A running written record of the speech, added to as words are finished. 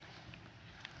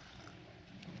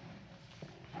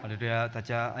利路亚，大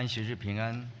家安息日平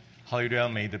安。 Hallelujah,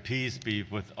 may the peace be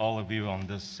with all of you on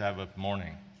this Sabbath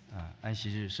morning. 安息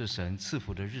日是神赐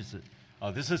福的日子。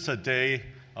This is a day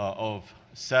of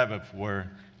Sabbath where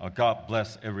God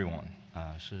bless everyone.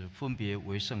 是分别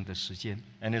为圣的时间。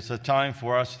 And it's a time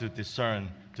for us to discern,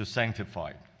 to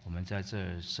sanctify. 我们在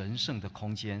这神圣的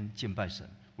空间敬拜神。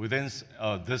 Within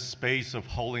this space of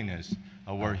holiness,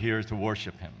 we're here to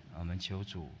worship Him. 我们求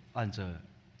主按着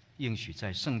应许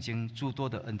在圣经诸多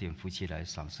的恩典福气来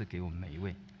赏赐给我们每一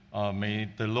位。 May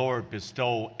the Lord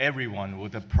bestow everyone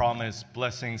with the promised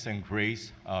blessings and grace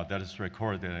that is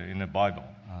recorded in the Bible.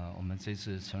 我们这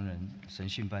次成人神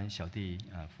训班小弟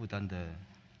负担的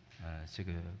这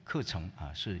个课程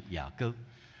是雅歌。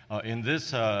 In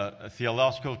this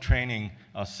theological training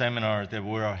seminar that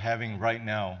we are having right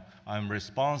now, I'm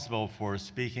responsible for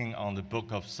speaking on the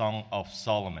book of Song of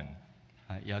Solomon.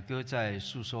 雅歌在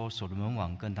诉说所罗门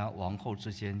王跟他王后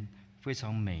之间非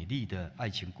常美丽的爱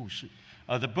情故事。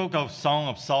 The book of Song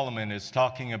of Solomon is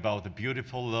talking about the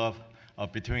beautiful love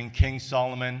between King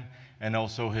Solomon and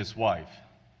also his wife.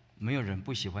 没有人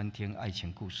不喜欢听爱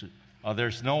情故事。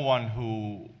 There's no one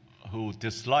who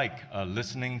dislike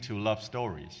listening to love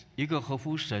stories. 一个合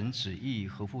乎神旨意、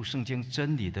合乎圣经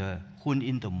真理的婚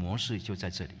姻的模式就在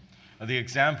这里。 The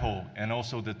example and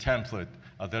also the template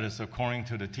that is according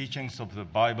to the teachings of the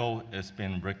Bible has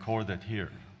been recorded here.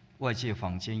 外界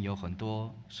坊间有很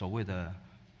多所谓的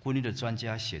婚姻的专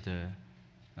家写的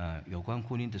有关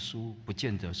婚姻的书，不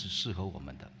见得是适合我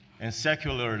们的。 And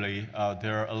secularly,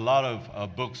 there are a lot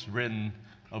of books written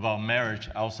about marriage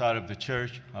outside of the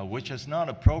church, which is not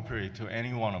appropriate to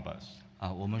any one of us.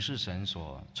 我们是神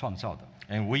所创造的。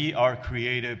 And we are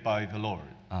created by the Lord.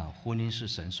 婚姻是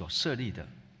神所设立的。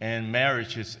 And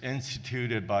marriage is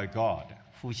instituted by God.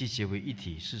 夫妻结为一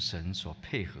体是神所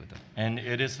配合的。 And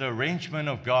it is the arrangement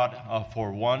of God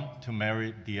for one to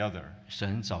marry the other.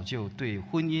 神早就对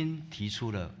婚姻提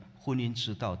出了婚姻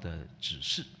之道的指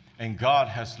示。 And God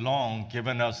has long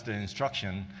given us the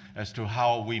instruction as to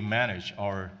how we manage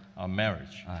our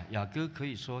marriage. 雅歌可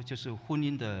以说就是婚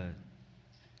姻的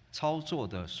操作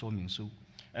的说明书。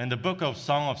 And the book of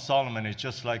Song of Solomon is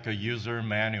just like a user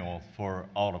manual for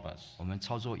all of us. 我们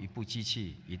操作一部机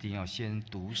器，一定要先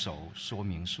读熟说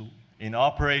明书。 In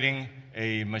operating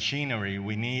a machinery,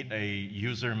 we need a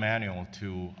user manual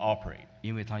to operate.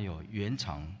 因为它有原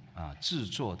厂制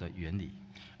作的原理。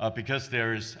 Because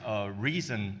there is a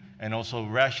reason and also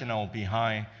rationale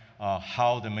behind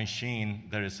how the machine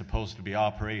that is supposed to be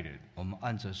operated. 我们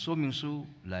按着说明书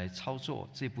来操作，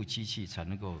这部机器才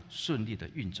能够顺利的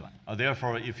运转。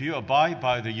 Therefore, if you abide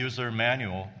by the user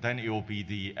manual, then it will be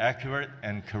the accurate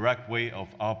and correct way of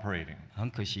operating. 很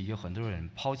可惜，有很多人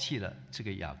抛弃了这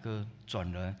个雅歌，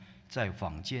转而在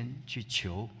坊间去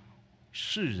求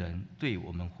世人对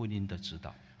我们婚姻的指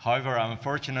导。 However,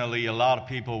 unfortunately, a lot of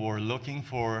people were looking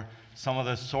for some of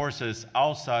the sources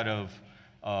outside of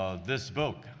this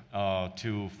book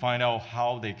to find out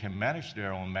how they can manage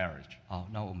their own marriage. 好，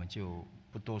那我们就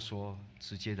不多说，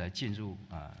直接来进入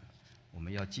我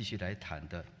们要继续来谈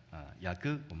的雅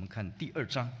歌。我们看第2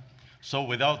章。 So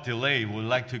without delay, we'd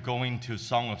like to go into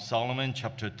Song of Solomon,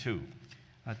 chapter 2.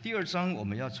 第2章我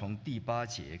们要从第8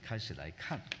节开始来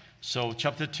看。 So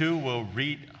chapter 2, we'll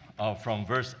read from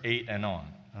verse 8 and on.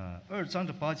 2章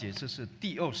的8节，这是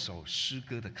第2首诗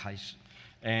歌的开始。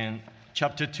 And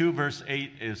chapter 2, verse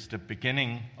 8 is the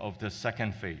beginning of the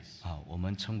second phase. 我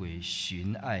们称为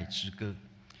寻爱之歌。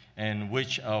 And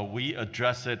which we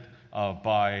address it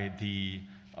by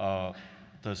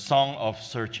the song of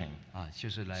searching. 就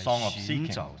是来 Song of 寻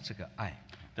seeking. 找这个爱。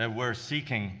 That we're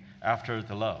seeking after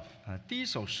the love. 第1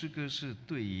首诗歌是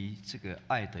对于这个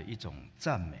爱的一种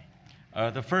赞美。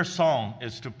 The first song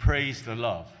is to praise the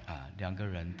love. 两个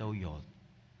人都有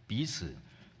彼此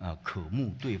渴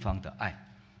慕对方的爱。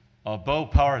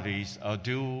 Both parties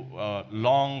do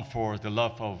long for the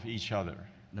love of each other.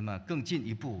 那么更进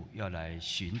一步要来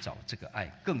寻找这个爱，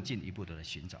更进一步的来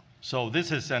寻找。 So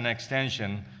this is an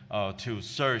extension to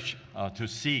search, to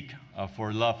seek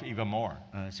for love even more.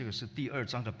 这个是第2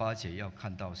章的8节，要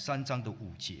看到3章的5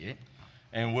节。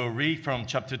 And we'll read from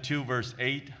chapter 2, verse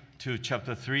 8 to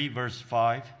chapter 3, verse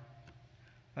 5.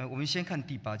 我们先看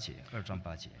第8节，2章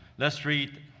8节。 Let's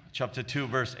read chapter 2,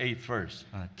 verse 8 first.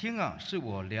 听啊，是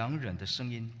我良人的声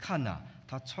音；看啊，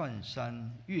他窜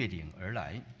山越岭而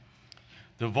来。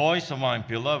 The voice of my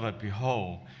beloved,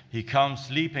 behold, he comes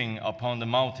leaping upon the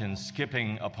mountains,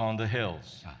 skipping upon the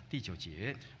hills. 第9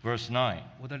节 Verse 9.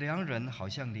 我的良人好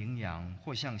像羚羊，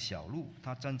或像小鹿，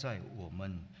他站在我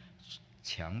们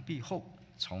墙壁后，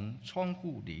从窗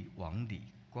户里往里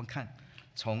观看，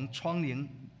从窗棂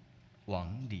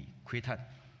往里窥探。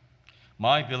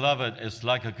My beloved is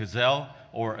like a gazelle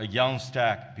or a young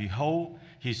stag. Behold,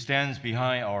 he stands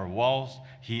behind our walls.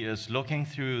 He is looking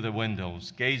through the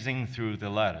windows, gazing through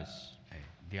the lattice.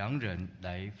 良人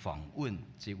来访问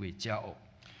这位佳偶。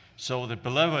 So the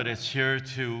beloved is here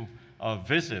to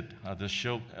visit the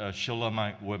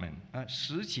Shulamite women.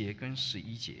 10节跟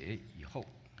11节以后，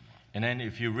 And then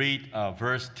if you read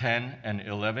verse 10 and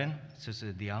 11, 这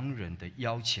是良人的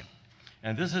邀请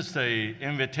and this is the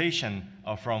invitation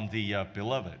from the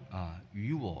beloved,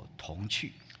 与我同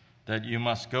去 that you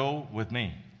must go with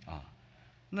me.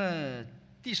 那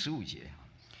第15节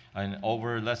And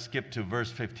let's skip to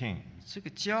verse 15. 这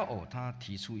个佳偶他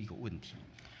提出一个问题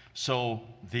So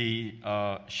the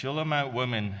Shulamite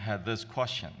women had this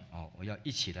question. 我要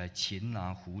一起来擒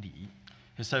拿狐狸，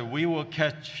 He said, we will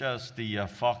catch us the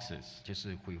foxes, 就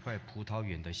是毁坏葡萄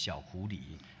园的小狐狸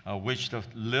which the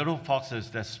little foxes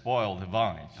that spoil the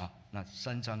vines. 那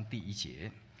3章第1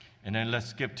节 And then let's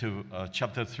skip to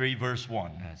chapter 3, verse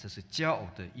 1. 这是佳偶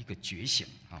的一个觉醒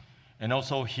And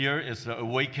also here is the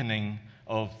awakening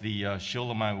of the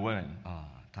Shulamite women.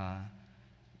 他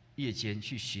夜间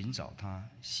去寻找他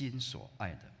心所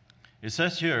爱的 It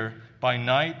says here, by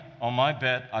night on my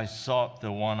bed I sought the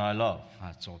one I love.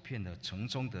 走遍了城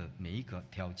中的每一个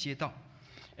条街道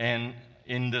And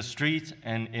in the streets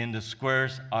and in the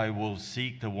squares I will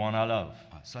seek the one I love.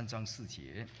 3章4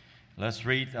节 Let's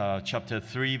read chapter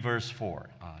 3, verse 4.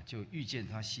 就遇见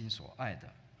他心所爱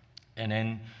的 And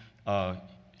then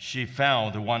she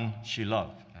found the one she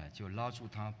loved. 就拉住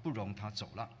他不容他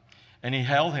走了 And he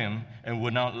held him and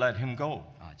would not let him go.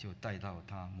 就带到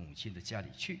他母亲的家里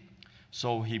去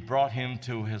So he brought him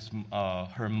to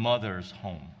her mother's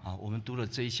home. 我们读了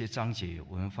这一些章节，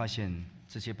我们发现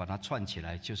这些把它串起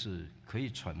来，就是可以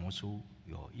揣摩出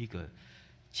有一个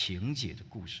情节的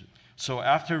故事。 So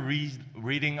after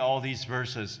reading all these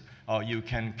verses, you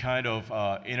can kind of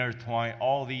intertwine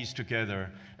all these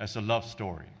together as a love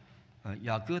story.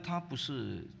 雅歌它不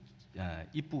是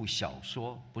一部小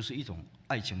说，不是一种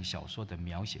爱情小说的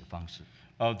描写方式。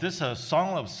 This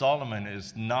Song of Solomon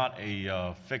is not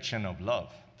a fiction of love,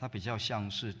 它比较像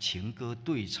是情歌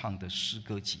对唱的诗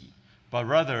歌集。 but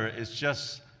rather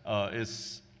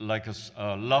it's like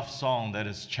a love song that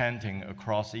is chanting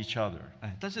across each other.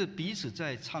 但是彼此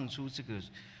在唱出这个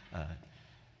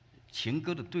情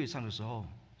歌的对唱的时候，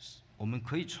我们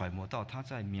可以揣摩到他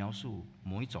在描述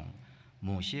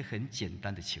某些很简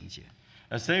单的情节。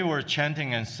 As they were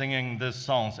chanting and singing these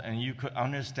songs, and you could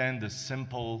understand the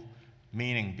simple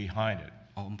meaning behind it.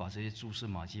 我们把这些蛛丝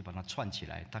马迹把它串起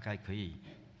来，大概可以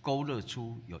勾勒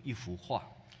出有一幅画。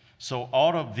 So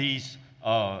all of these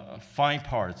fine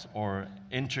parts or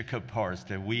intricate parts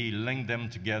that we link them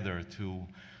together to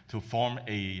form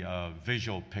a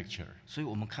visual picture. 所以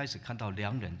我们开始看到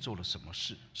良人做了什么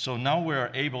事。 So now we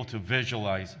are able to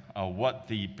visualize what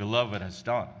the beloved has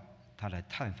done. 他来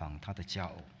探访他的佳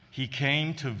偶。 He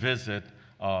came to visit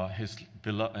his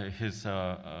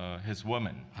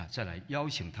woman. 再来邀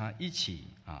请他一起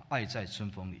爱在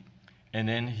春风里。 And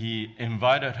then he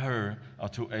invited her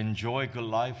to enjoy good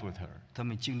life with her. 他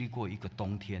们经历过一个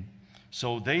冬天。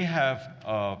 So they have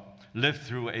lived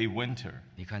through a winter.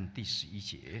 你看第11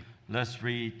节。 Let's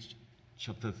read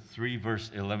chapter 3, verse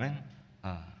 11.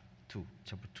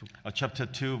 Chapter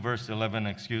 2, verse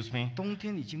 11, excuse me. 冬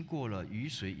天已经过了，雨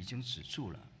水已经止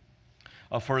住了。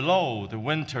 For lo, the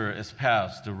winter is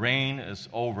past, the rain is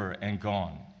over and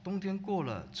gone. 冬天过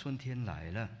了，春天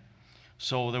来了。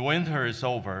 So the winter is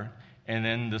over, and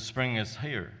then the spring is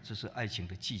here. 这是爱情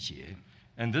的季节。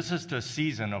 And this is the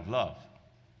season of love.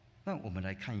 那我们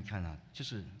来看一看就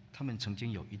是他们曾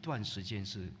经有一段时间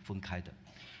是分开的。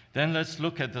 Then let's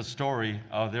look at the story.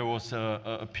 There was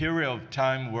a period of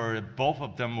time where both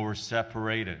of them were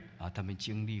separated. 他们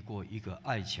经历过一个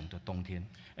爱情的冬天。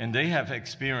 And they have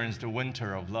experienced the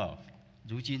winter of love.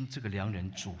 如今这个良人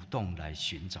主动来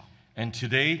寻找。 And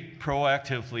today,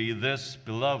 proactively, this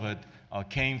beloved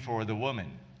came for the woman.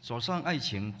 走上爱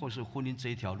情或是婚姻这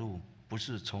一条路，不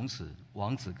是从此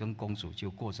王子跟公主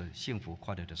就过着幸福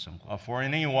快乐的生活。 For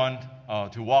anyone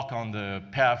to walk on the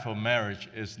path of marriage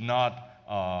is not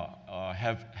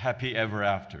have happy ever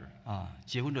after.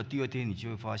 结婚的第2天，你就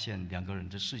会发现两个人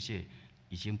的世界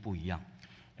已经不一样。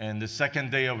 And the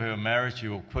second day of your marriage,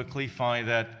 you will quickly find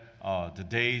that the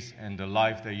days and the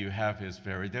life that you have is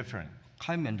very different.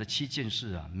 开门的7件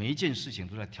事每一件事情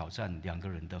都在挑战两个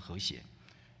人的和谐。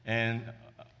 And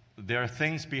there are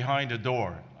things behind the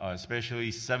door,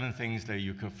 especially 7 things that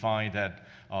you could find that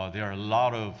there are a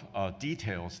lot of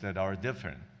details that are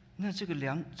different. 那这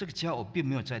个佳偶并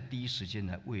没有在第一时间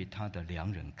来为他的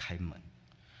良人开门。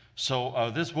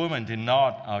So this woman did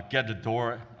not get the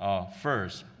door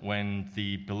first when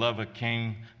the beloved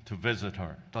came to visit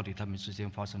her. 到底他们之间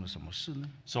发生了什么事呢？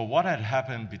 So what had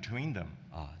happened between them?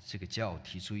 这个佳偶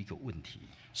提出一个问题，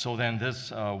 So then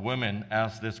this woman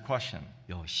asked this question.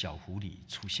 有小狐狸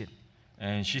出现，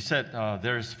 And she said,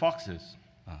 there's foxes.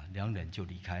 两人就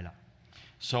离开了。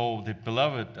 So the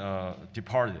beloved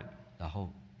departed. 然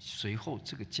后随后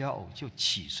这个佳偶就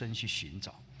起身去寻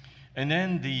找。 And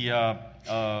then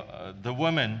the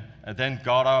woman then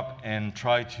got up and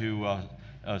tried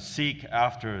to seek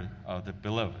after the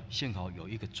beloved. 幸好有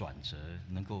一个转折，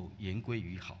能够言归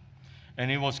于好。 And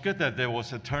it was good that there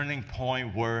was a turning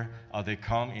point where they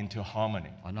come into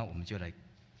harmony. 那我们就来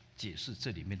解释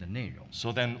这里面的内容。 So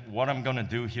then what I'm going to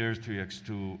do here is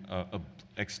to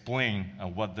explain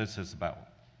what this is about.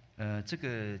 这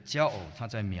个佳偶他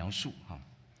在描述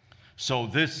So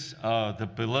this, the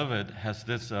beloved has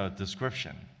this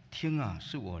description. 听啊，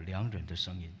是我良人的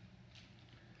声音。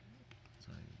在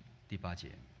第8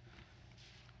节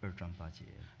，2章8节。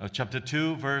 Chapter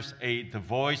 2, verse 8, the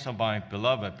voice of my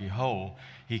beloved, behold,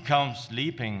 he comes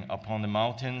leaping upon the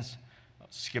mountains,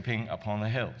 skipping upon the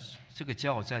hills. 这个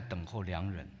佳偶在等候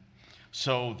良人，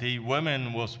 So the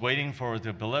woman was waiting for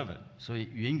the beloved. 所以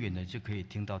远远的就可以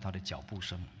听到他的脚步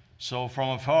声。 So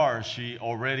from afar, she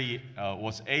already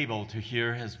was able to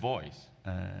hear his voice.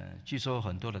 据说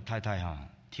很多的太太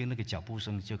听那个脚步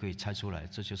声就可以猜出来，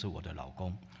这就是我的老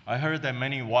公。 I heard that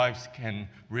many wives can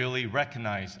really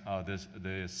recognize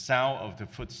the sound of the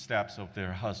footsteps of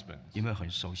their husbands 因为很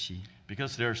熟悉。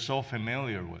 because they're so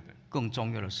familiar with it. 更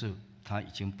重要的是，他已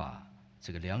经把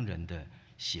这个良人的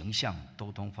形象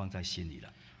都放在心里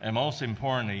了。 And most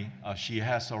importantly, she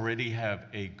has already have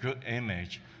a good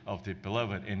image of the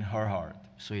beloved in her heart.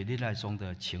 所以恋爱中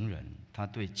的情人，他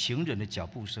对情人的脚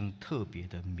步声特别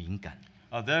的敏感。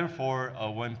 Therefore,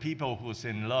 when people who's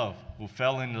in love, who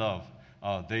fell in love,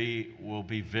 they will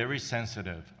be very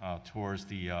sensitive towards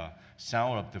the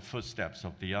sound of the footsteps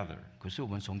of the other. 可是我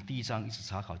们从第1章一直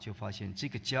查考，就发现这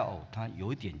个佳偶他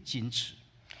有一点矜持。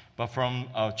 But from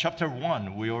chapter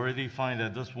 1, we already find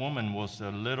that this woman was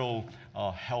a little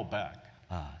held back.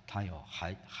 他有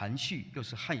含蓄，又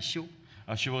是害羞。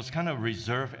 She was kind of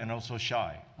reserved and also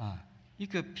shy. 一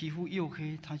个皮肤黝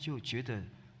黑，他就觉得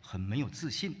很没有自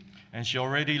信。 And she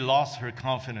already lost her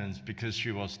confidence because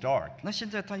she was dark. 那现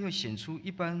在他又显出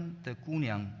一般的姑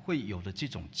娘会有的这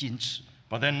种矜持。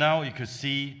 But then now you could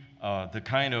see the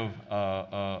kind of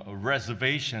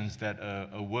reservations that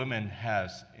a woman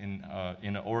has in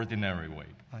an ordinary way.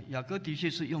 雅各的确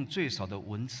是用最少的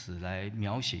文词来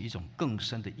描写一种更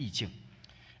深的意境。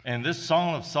 And this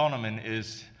Song of Solomon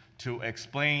is to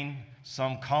explain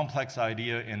some complex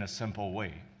idea in a simple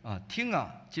way. 听啊，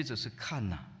接着是看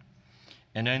呐。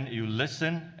 And then you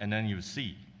listen, and then you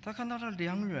see. 他看到他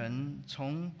良人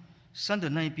从山的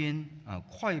那边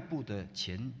快步的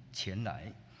前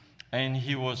来。 And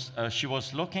she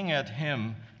was looking at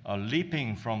him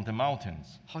leaping from the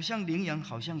mountains. 好像羚羊，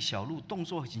好像小鹿，动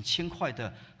作很轻快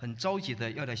的，很着急的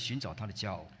要来寻找他的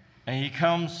佳偶。 And he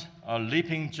comes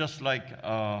leaping just like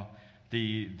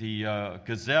the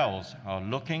gazelles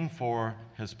looking for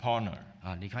his partner.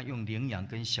 你看用羚羊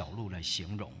跟小鹿来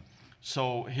形容。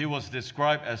 So he was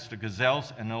described as the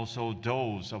gazelles and also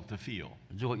does of the field.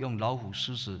 如果用老虎、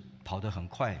狮子跑得很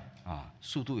快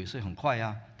速度也是很快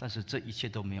但是这一切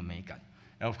都没有美感。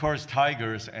 And of course,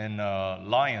 tigers and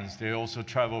lions, they also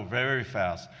travel very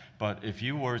fast. But if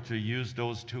you were to use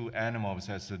those two animals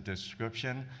as a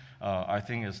description, I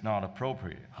think it's not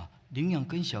appropriate. 羚羊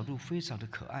跟小鹿非常的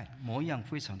可爱，模样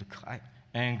非常的可爱。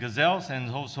 And gazelles and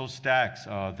also stags,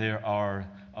 there are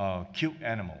cute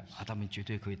animals. 它们绝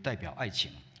对可以代表爱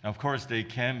情。 Of course, they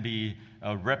can be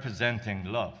representing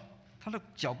love. 它的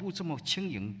脚步这么轻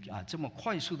盈这么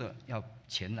快速的要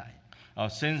前来。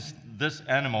 Since this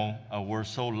animal were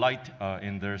so light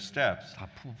in their steps, 它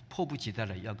迫不及待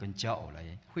的要跟佳偶来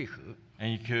会合。 and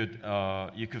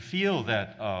you could feel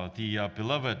that the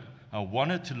beloved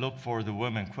wanted to look for the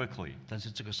woman quickly. 但是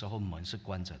这个时候门是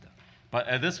关着的。 But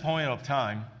at this point of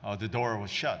time, the door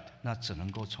was shut. 那只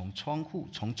能够从窗户、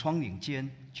从窗棂间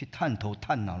去探头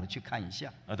探脑的去看一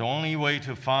下。 The only way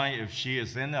to find if she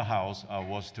is in the house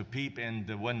was to peep in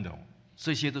the window.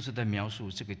 这些都是在描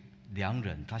述这个良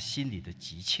人他心里的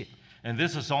急切。 And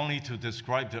this is only to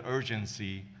describe the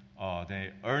urgency,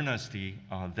 the earnesty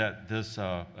that this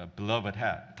beloved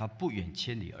had. 他不远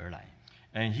千里而来，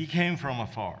 And he came from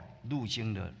afar. 路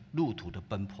经了路途的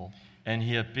奔波， And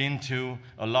he had been to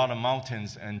a lot of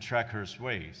mountains and treacherous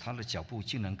ways. 他的脚步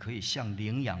竟然可以像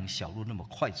羚羊、小鹿那么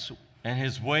快速。 And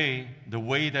his way, the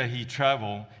way that he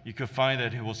traveled, you could find that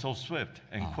he was so swift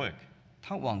and quick.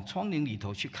 他往窗棂里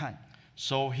头去看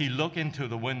So he looked into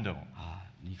the window. 啊，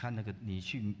你看那个，你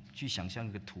去想象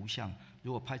那个图像，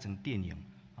如果拍成电影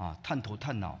啊，探头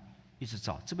探脑，一直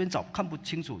找，这边找看不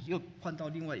清楚，又换到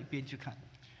另外一边去看。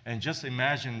 And just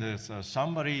imagine this,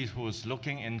 somebody who is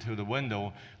looking into the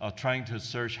window, trying to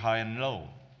search high and low.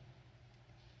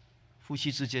 夫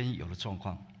妻之间有了状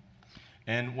况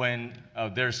And when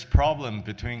there's problem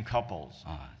between couples,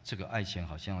 啊，这个爱情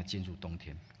好像要进入冬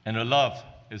天， and the love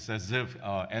is as if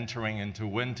entering into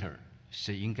winter.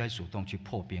 谁应该主动去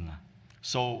破冰啊？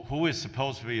 So who is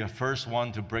supposed to be the first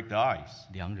one to break the ice?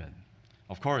 良人，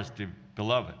 Of course, the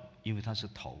beloved, 因为他是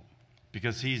头，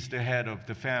 because he's the head of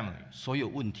the family. 所有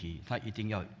问题他一定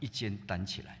要一肩担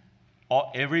起来。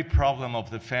 Every problem of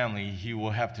the family, he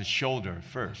will have to shoulder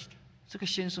first. 这个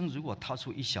先生如果踏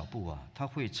出一小步啊，他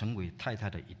会成为太太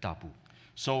的一大步。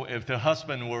 So if the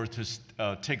husband were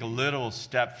to take a little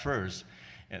step first,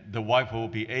 the wife will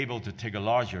be able to take a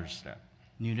larger step.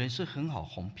 女人是很好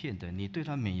哄骗的，你对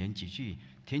她美言几句、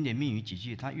甜言蜜语几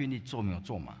句，她愿意做牛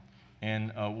做马。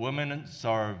 And women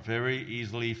are very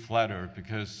easily flattered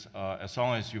because as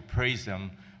long as you praise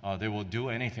them, they will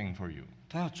do anything for you.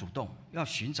 她要主动，要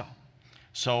寻找，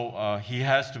 So he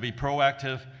has to be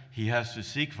proactive. He has to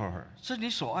seek for her. 这是你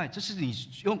所爱，这是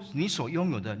你所拥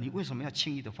有的，你为什么要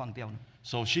轻易的放掉呢？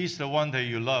 So she's the one that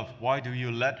you love. Why do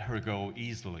you let her go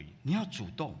easily? 你要主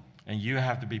动， And you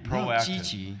have to be 你要积 proactive.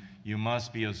 极， You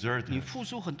must be 你 assertive. 付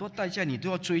出很多代价，你都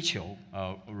要追求，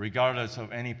 Regardless of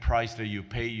any price that you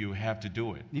pay, you have to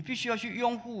do it. 你必须要去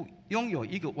拥有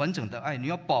一个完整的爱，你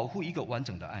要保护一个完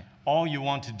整的爱。 All you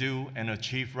want to do and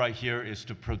achieve right here is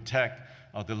to protect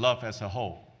the love as a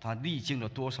whole. 他历经了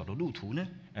多少的路途呢？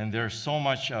 And there's so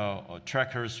much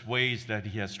treacherous ways that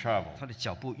he has traveled. 他的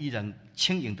脚步依然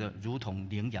轻盈的，如同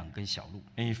羚羊跟小鹿。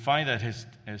 And you find that his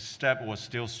step was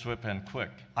still swift and quick.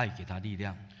 爱给他力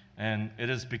量， And it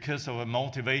is because of a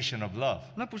motivation of love.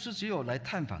 那不是只有来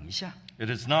探访一下。 It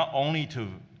is not only to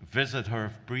visit her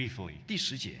briefly. 第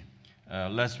10节，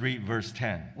 Let's read verse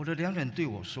 10. 我的良人对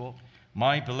我说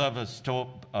My beloved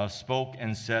spoke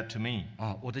and said to me,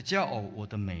 啊，我的佳偶，我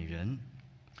的美人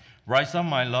Rise up,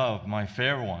 my love, my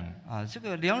fair one. 啊，这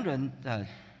个良人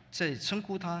在称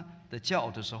呼他的佳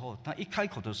偶的时候，他一开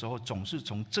口的时候，总是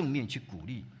从正面去鼓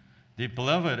励 The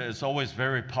beloved is always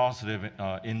very positive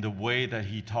in the way that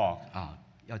he talks. 啊，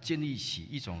要建立起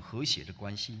一种和谐的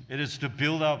关系。 It is to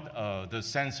build up the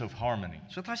sense of harmony.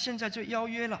 所以他现在就邀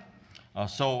约了，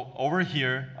 So over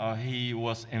here, he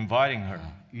was inviting her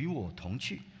与我同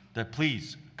去。 that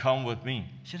please come with me.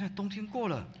 现在冬天过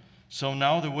了 So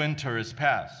now the winter is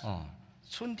past, 啊，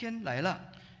春天来了。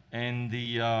 and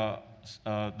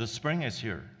the spring is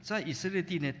here. 在以色列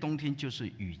地呢，冬天就是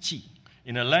雨季。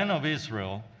 In the land of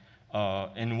Israel,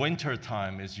 in winter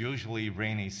time is usually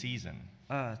rainy season,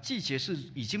 季节是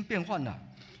已经变换了，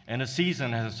 and the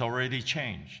season has already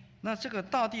changed, 那这个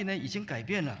大地呢已经改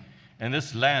变了， and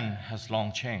this land has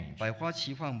long changed, 百花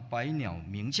齐放，百鸟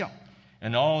鸣叫。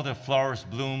 and all the flowers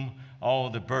bloom, all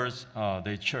the birds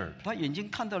they chirp. 他眼睛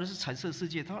看到的是彩色世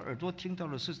界，他耳朵听到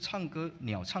的是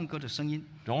鸟唱歌的声音。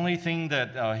 The only thing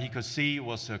that he could see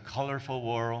was a colorful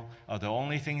world. The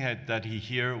only thing that he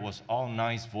heard was all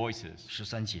nice voices.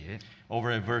 13节，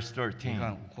 Over at verse 你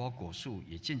看 13, 无花果树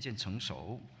也渐渐成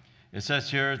熟， it says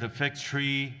here, the fig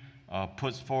tree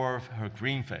puts forth her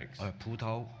green figs, 葡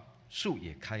萄树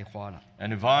也开花了，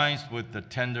 and the vines with the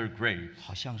tender grapes.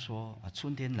 好像说啊，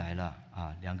春天来了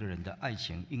啊，两个人的爱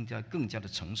情应该更加的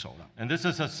成熟了。 And this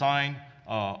is a sign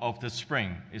of the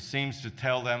spring. It seems to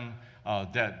tell them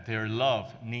that their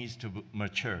love needs to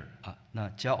mature. 啊，那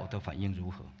佳偶的反应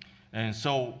如何？ And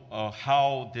so,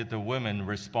 how did the women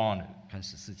respond? 看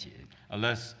14节，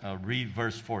 Let's read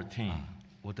verse 14.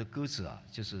 我的鸽子啊，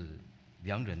就是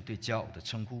良人对佳偶的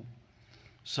称呼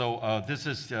So, this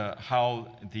is how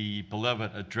the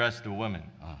beloved addressed the women.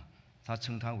 啊，他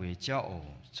称她为佳偶，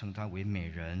称她为美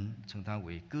人，称她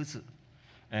为鸽子。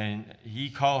 And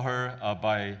he called her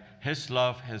by his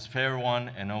love, his fair one,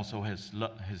 and also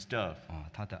his dove. 啊，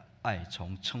他的爱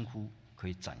从称呼可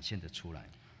以展现得出来。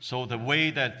 So the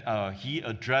way that he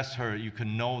addressed her, you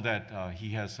can know that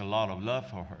he has a lot of love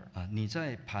for her. 啊，你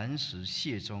在磐石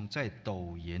屑中，在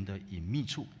陡岩的隐秘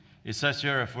处， It says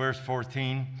here at verse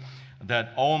 14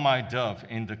 that, "O my dove,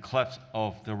 in the clefts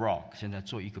of the rock." 现在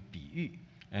做一个比喻，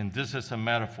 And this is a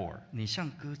metaphor. 你像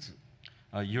鸽子，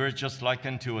 You're just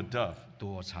likened to a dove,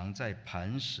 躲藏在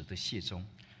磐石的屑中，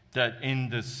 that in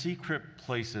the secret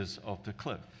places of the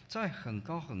cliff. 在很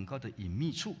高很高的隐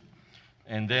秘处，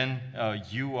 And then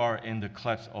you are in the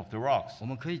clefts of the rocks. 我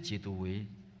们可以解读为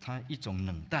它一种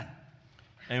冷淡，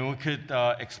 And we could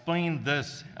explain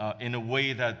this in a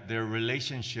way that their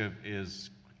relationship has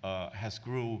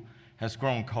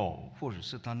grown cold. 或者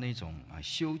是他那种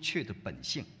羞怯的本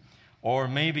性， Or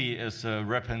maybe it's a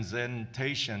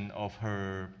representation of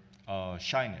her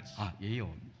shyness. 也有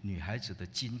女孩子的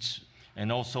矜持 And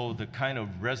also the kind of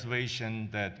reservation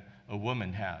that a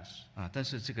woman has. 但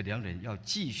是这个两人要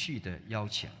继续的邀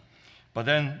请。 But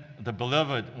then the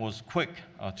beloved was quick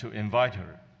to invite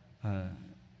her.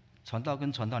 传道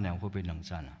跟传道娘会不会冷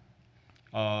战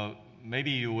啊？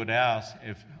 Maybe you would ask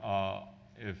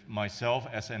if myself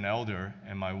as an elder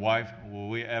and my wife, will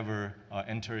we ever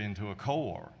enter into a cold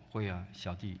war? 会啊，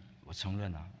小弟，我承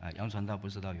认杨传道不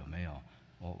知道有没有，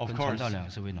我 Of 跟 course. 传道娘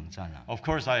是会冷战啊。 Of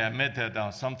course, I admit that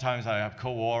sometimes I have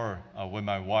cold war with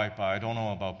my wife, but I don't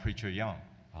know about Preacher Young.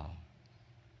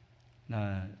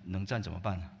 那冷战怎么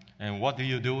办呢？ And what do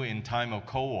you do in time of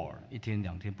cold war? 一天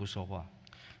两天不说话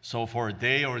So for a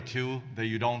day or two that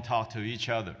you don't talk to each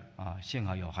other. 幸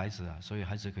好有孩子所以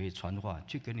孩子可以传话，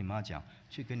去跟你妈讲，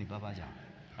去跟你爸爸讲。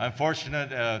 I'm fortunate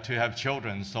to have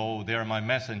children, so they're my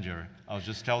messenger. I'll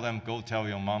just tell them, go tell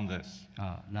your mom this.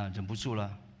 那忍不住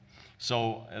了，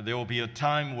 So there will be a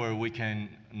time where we can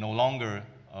no longer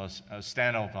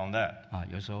stand up on that.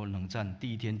 有时候冷战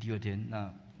第一天、第二天，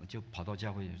那我就跑到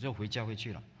教会，就回教会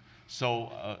去了。 So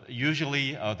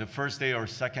usually the first day or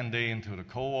second day into the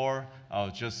Cold War,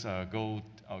 I'll just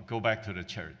go back to the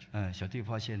church. 小弟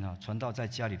发现传道在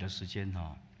家里的时间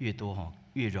越多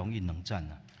越容易冷战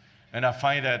了。 And I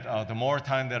find that the more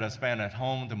time that I spend at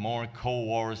home, the more Cold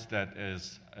Wars that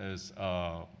is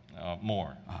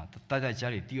more. 待在家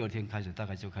里第二天开始，大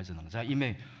概就开始冷战，因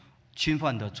为侵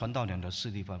犯的传道娘的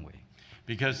势力范围。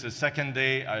 Because the second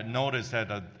day, I noticed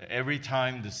that every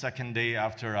time the second day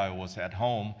after I was at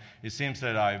home, it seems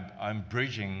that I'm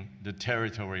bridging the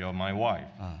territory of my wife.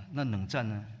 那冷战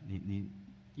呢？你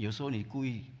有时候你故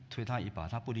意推他一把，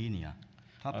他不理你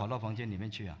他跑到房间里面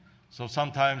去So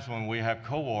sometimes when we have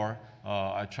Cold War,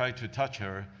 I try to touch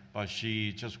her, but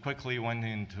she just quickly went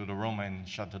into the room and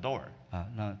shut the door.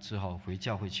 那只好回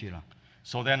教会去了。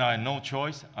 So then I had no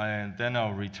choice, and then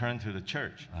I'll return to the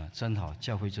church. 真好，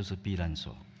教会就是避难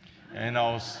所。 And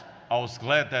I was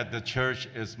glad that the church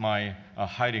is my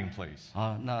hiding place.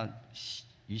 那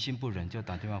于心不忍，就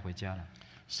打电话回家了。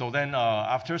 So then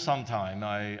after some time,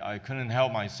 I couldn't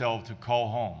help myself to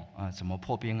call home. 怎么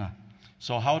破冰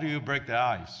So how do you break the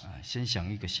ice? 先想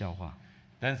一个笑话，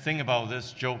 Then think about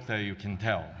this joke that you can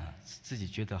tell, 自己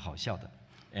觉得好笑的，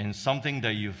 and something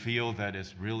that you feel that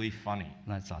is really funny.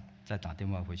 那再打电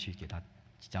话回去给他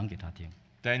讲给他听。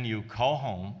 Then you call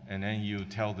home, and then you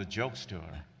tell the jokes to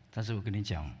her. 但是我跟你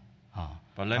讲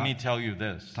But let me tell you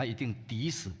this. 他一定抵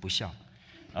死不笑。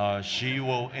 She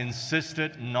will insist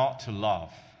not to laugh.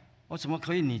 我怎么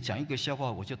可以你讲一个笑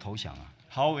话我就投降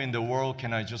How in the world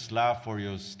can I just laugh for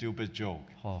your stupid joke?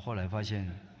 后来发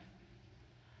现，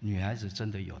女孩子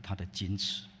真的有她的矜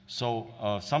持。 So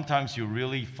sometimes you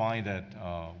really find that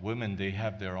women, they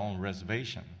have their own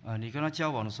reservation. 你跟她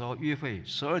交往的时候，约会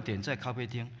12点在咖啡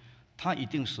厅，她一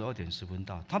定12点10分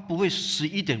到，她不会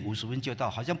11点50分就到，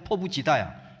好像迫不及待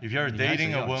If you're 女孩子 dating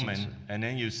要 a 矜持 woman and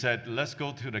then you said, let's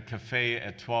go to the cafe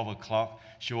at 12 o'clock,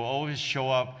 she will always show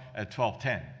up at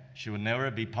 12:10. She will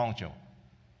never be punctual.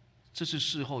 这是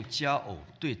事后佳偶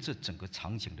对这整个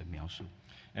场景的描述。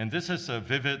 And this is a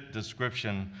vivid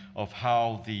description of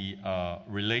how the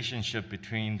relationship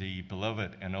between the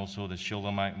beloved and also the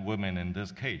Shulamite women in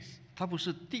this case. 他不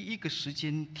是第一个时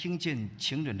间听见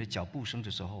情人的脚步声的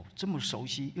时候这么熟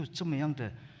悉又这么样的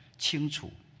清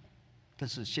楚，但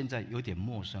是现在有点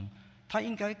陌生。他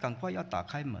应该赶快要打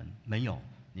开门，没有。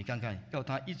你看看，要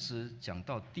他一直讲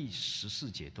到第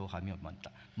14节都还没有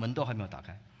门都还没有打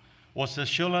开。 Was the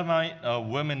Shulamite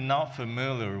woman not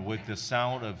familiar with the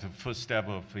sound of the footstep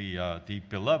of the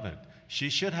beloved? She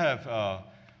should have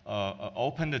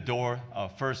opened the door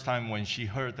first time when she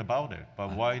heard about it,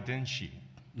 but why didn't she?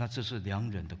 那这是良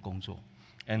人的工作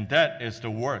And that is the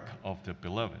work of the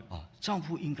beloved. 丈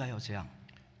夫应该要这样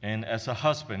And as a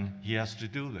husband, he has to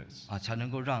do this. 才能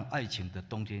够让爱情的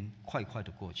冬天快快的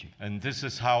过去。 And this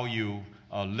is how you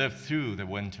live through the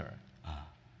winter.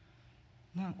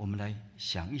 那我们来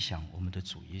想一想我们的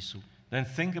主耶稣。 Then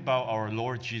think about our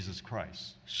Lord Jesus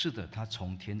Christ. 是的，他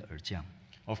从天而降，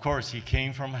 Of course, he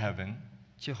came from heaven.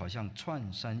 就好像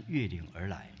穿山越岭而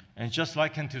来 And just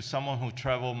like unto someone who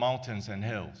traveled mountains and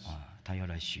hills. 他要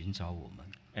来寻找我们。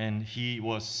 And he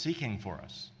was seeking for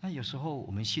us. 那有时候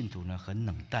我们信徒呢很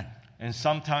冷淡， And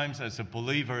sometimes as a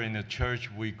believer in the church,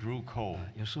 we grew cold.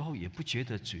 有时候也不觉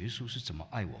得主耶稣是怎么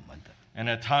爱我们的。 And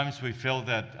at times we feel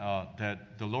that, that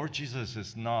the Lord Jesus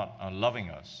is not loving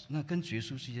us. 那跟主耶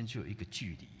稣之间就有一个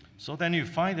距离。So then you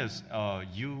find that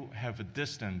you have a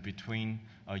distance between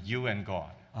you and God.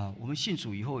 我们信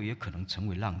主以后也可能成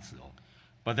为浪子哦。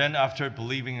 But then after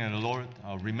believing in the Lord,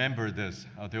 remember this: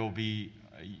 there will be,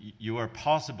 you are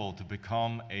possible to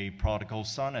become a prodigal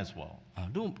son as well.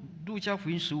 路加福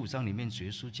音15章里面，主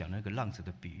耶稣讲那个浪子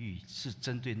的比喻，是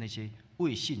针对那些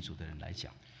未信主的人来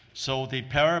讲。 So the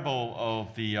parable of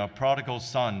the prodigal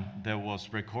son that was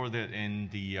recorded in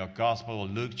the Gospel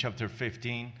of Luke chapter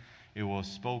 15, it was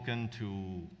spoken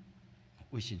to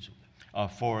未信主的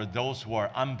for those who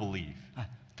are unbelief.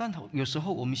 但有时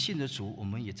候我们信的主，我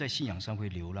们也在信仰上会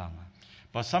流浪啊。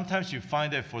 But sometimes you find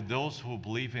that for those who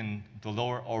believe in the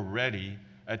Lord already,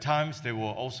 at times they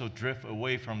will also drift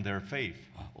away from their faith.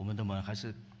 我们的门还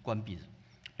是关闭的，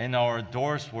 And our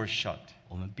doors were shut.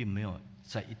 我们并没有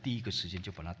在第一个时间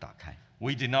就把它打开。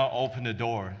 We did not open the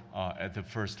door at the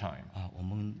first time. 我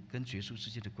们跟耶稣之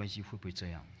间的关系会不会这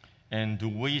样？ And do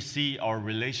we see our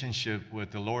relationship with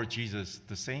the Lord Jesus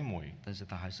the same way? 但是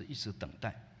他还是一直等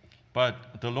待， But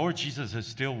the Lord Jesus is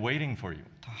still waiting for you.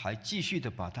 他还继续的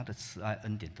把他的慈爱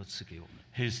恩典都赐给我们。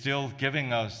 He's still giving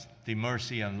us the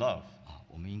mercy and love.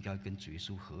 我们应该跟主耶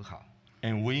稣和好。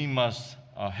 And we must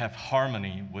have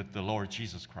harmony with the Lord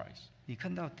Jesus Christ. 你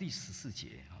看到第14节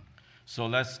So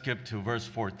let's skip to verse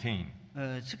 14.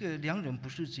 这个良人不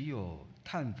是只有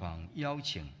探访、邀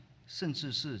请，甚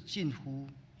至是近乎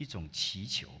一种祈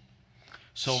求、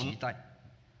期待。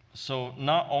 So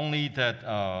not only that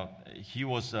he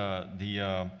was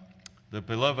the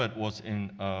beloved was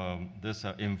in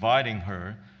inviting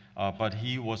her, but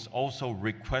he was also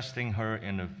requesting her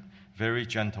in a very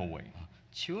gentle way.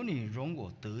 求你容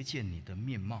我得见你的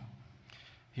面貌，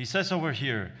 He says over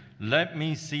here, "Let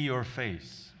me see your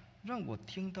face. 让我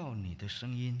听到你的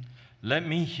声音， Let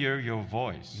me hear your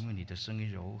voice. 因为你的声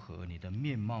音柔和，你的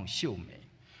面貌秀美。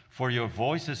 For your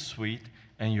voice is sweet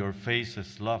and your face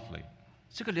is lovely."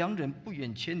 这个良人不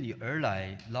远千里而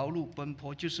来，劳碌奔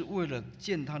波，就是为了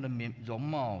见他的容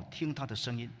貌，听他的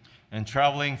声音。 And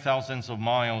traveling thousands of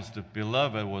miles, the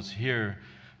beloved was here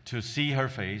to see her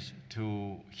face,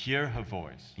 to hear her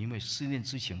voice, 因为思念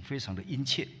之情非常的殷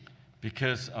切，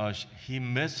 because he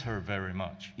missed her very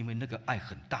much, 因为那个爱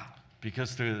很大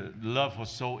because the love was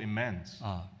so immense.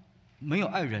 没有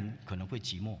爱人可能会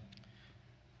寂寞，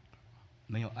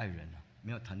没有爱人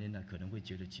没有谈恋爱可能会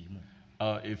觉得寂寞。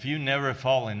 If you never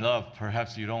fall in love,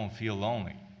 perhaps you don't feel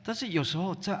lonely. 但是有时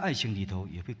候在爱情里头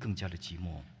也会更加的寂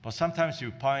寞。 But sometimes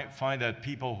you find that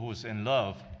people who's in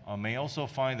love may also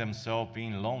find themselves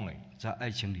being lonely. 在爱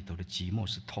情里头的寂寞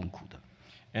是痛苦的，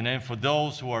 And then for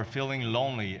those who are feeling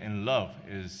lonely in love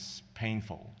is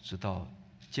painful. 直到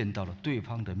见到了对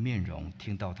方的面容，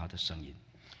听到他的声音。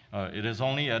 It is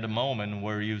only at the moment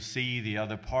where you see the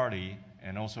other party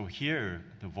and also hear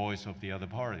the voice of the other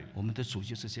party. 我们的主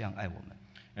就是这样爱我们，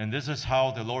 And this is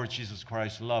how the Lord Jesus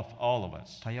Christ loved all of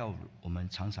us. 他要我们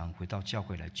常常回到教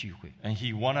会来聚会。 And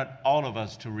he wanted all of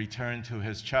us to return to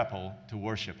his chapel to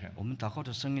worship him, 我们祷告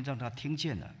的声音让他听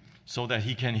见了 so that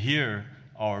he can hear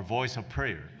our voice of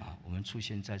prayer. 我们出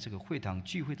现在这个会堂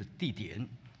聚会的地点，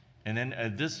 And then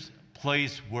at this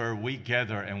place where we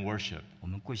gather and worship, 我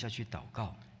们跪下去祷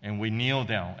告 and we kneel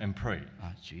down and pray,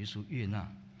 主耶稣悦纳，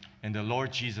 and the Lord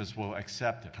Jesus will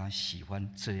accept it. 他喜欢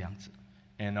这样子，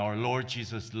 And our Lord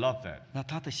Jesus loved that. 那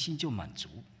他的心就满足。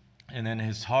 And then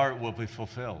his heart will be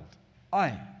fulfilled.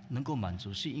 爱能够满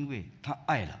足，是因为他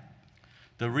爱了。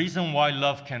 The reason why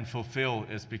love can fulfill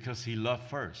is because he loved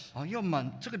first.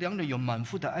 这个良人有满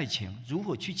腹的爱情，如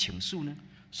何去倾诉呢？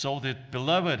 So the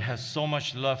beloved has so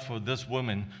much love for this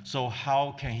woman, so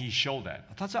how can he show that?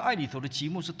 他在爱里头的寂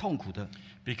寞是痛苦的，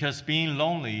 Because being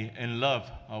lonely in love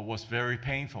was very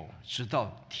painful. 直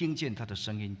到听见他的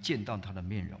声音，见到他的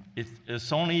面容。 It's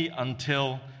only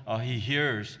until he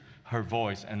hears her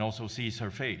voice and also sees her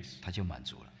face, 他就满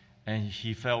足了。 and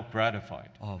he felt gratified.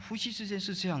 夫妻之间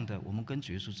是这样的，我们跟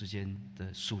主耶稣之间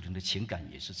的属灵的情感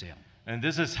也是这样。 And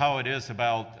this is how it is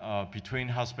about between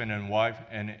husband and wife,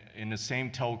 and in the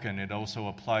same token, it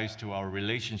also applies to our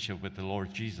relationship with the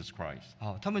Lord Jesus Christ.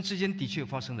 他们之间的确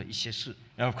发生了一些事。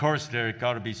 And of course, there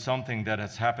got to be something that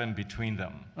has happened between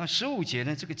them. 那15节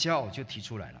呢，这个骄傲就提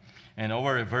出来了， And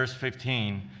over at verse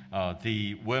 15,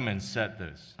 the women said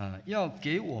this. 要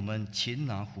给我们擒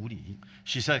拿狐狸。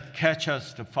 She said, "Catch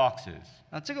us the foxes."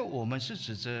 这个我们是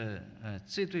指着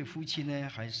这对夫妻呢，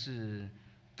还是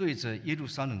对着耶路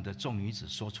撒冷的众女子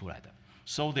说出来的？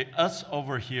 So the us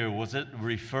over here, was it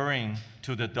referring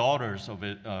to the daughters of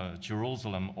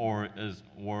Jerusalem, or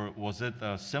was it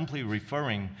simply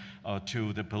referring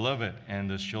to the beloved and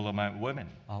the Shulamite women?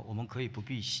 我们可以不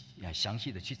必详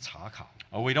细的去查考，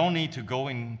 We don't need to go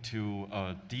into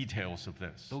details of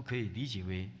this. 都可以理解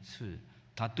为是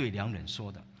他对良人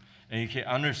说的。 And you can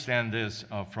understand this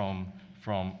from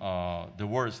the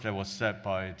words that was said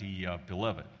by the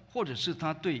beloved. 或者是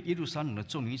他对耶路撒冷的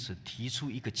众女子提出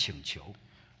一个请求，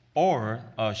 Or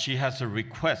she has a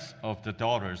request of the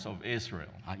daughters of Israel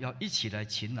要一起来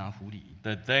擒拿狐狸。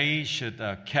 that they should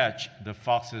catch the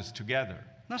foxes together.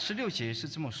 那16节是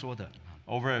这么说的，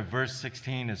 Over at verse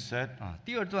 16 it said,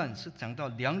 第二段是讲到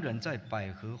良人在百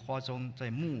合花中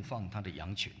在牧放他的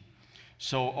羊群。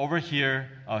 so over here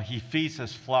he feeds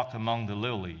his flock among the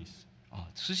lilies.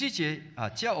 17节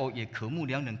佳偶也渴慕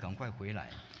良人赶快回来，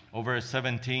 Over at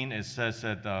 17 it says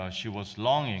that she was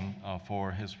longing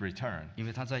for his return. 因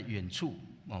为他在远处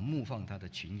牧放他的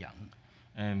群羊。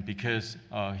 And because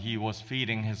he was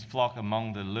feeding his flock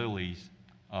among the lilies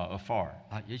afar.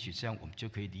 也许这样我们就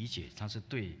可以理解，他是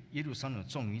对耶路撒冷的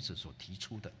众女子所提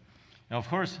出的。 Now, of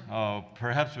course,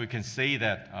 perhaps we can say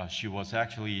that she was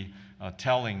actually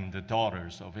telling the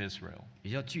daughters of Israel.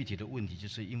 比较具体的问题，就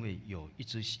是因为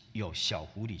有小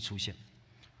狐狸出现。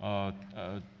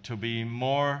 To be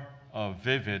more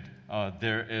vivid,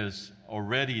 there is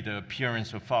already the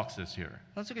appearance of foxes here.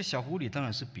 那这个小狐狸当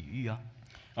然是比喻啊，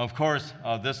 Of course,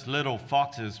 this little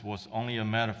foxes was only a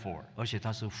metaphor. 而且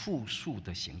它是复数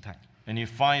的形态。 And you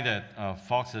find that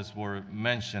foxes were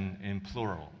mentioned in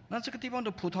plural. 那这个地方的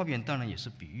葡萄园当然也是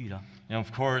比喻了。 And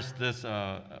of course, this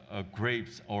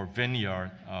grapes or vineyard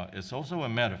is also a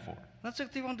metaphor. 那这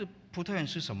个地方的葡萄园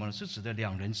是什么呢？是指的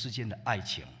两人之间的爱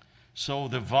情。 So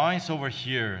the vines over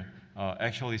here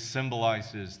actually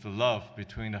symbolizes the love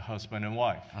between the husband and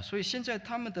wife. 所以现在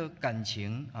他们的感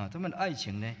情他们的爱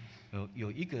情呢，有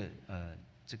一个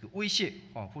这个威胁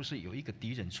或是有一个敌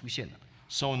人出现了。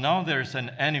 So now there's an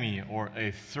enemy or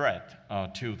a threat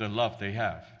to the love they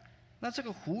have. 那这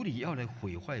个狐狸要来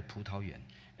毁坏葡萄园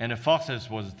And the foxes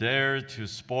was there to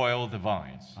spoil the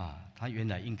vines. 他原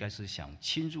来应该是想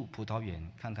侵入葡萄园，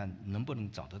看看能不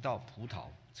能找得到葡萄，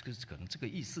可能这个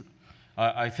意思。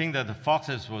 I think that the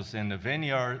foxes was in the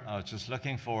vineyard just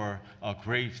looking for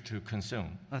grapes to consume.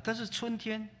 但是春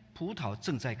天葡萄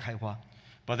正在开花，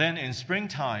 But then in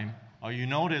springtime, you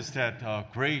notice that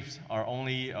grapes are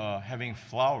only having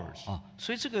flowers.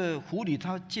 所以这个狐狸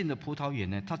它进了葡萄园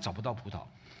呢，它找不到葡萄。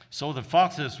 So the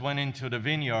foxes went into the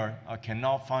vineyard,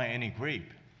 cannot find any grape.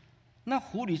 那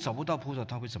狐狸找不到葡萄，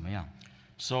它会怎么样？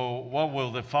 So what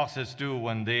will the foxes do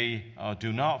when they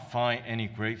do not find any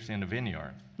grapes in the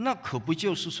vineyard? 那可不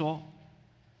就是说，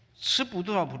吃不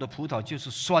到的葡萄就是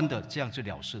酸的，这样就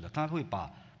了事的。它会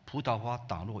把葡萄花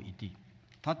打落一地，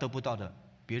它得不到的，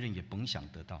别人也甭想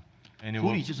得到。 And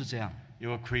狐狸就是这样。 it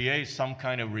will create some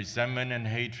kind of resentment and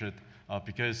hatred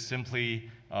because simply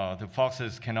the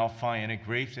foxes cannot find any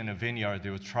grapes in the vineyard.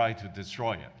 They will try to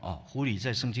destroy it. 狐狸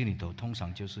在圣经里头通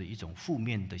常就是一种负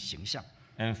面的形象，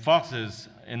 And foxes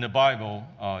in the Bible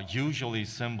usually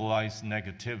symbolize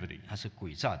negativity. 它是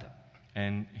诡诈的、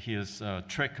 And his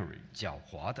trickery. 狡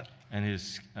猾的。 And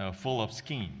he's full of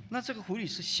scheme. 那这个狐狸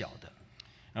是小的，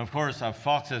 And of course,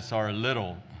 foxes are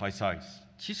little by size.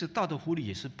 其实大的狐狸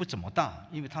也是不怎么大，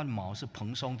因为它的毛是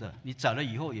蓬松的，你宰了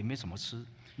以后也没什么吃，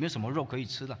没有什么肉可以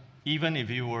吃了。 Even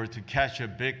if you were to catch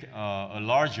a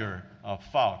larger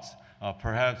fox,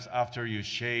 perhaps after you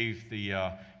shave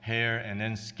the hair and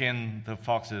then skin the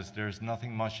foxes, there's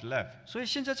nothing much left. 所以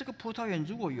现在这个葡萄园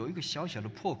如果有一个小小的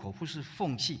破口或是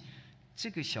缝隙，这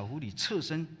个小狐狸侧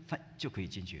身它就可以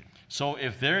进去了。 So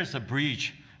if there is a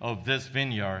breach of this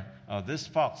vineyard, this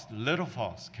little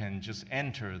fox, can just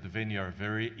enter the vineyard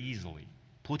very easily.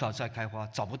 葡萄在开花，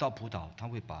找不到葡萄，它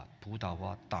会把葡萄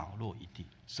花打落一地。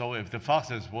 So if the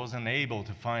foxes wasn't able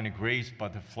to find the grapes but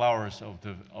the flowers of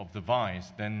the vines,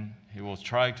 then he will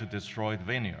try to destroy the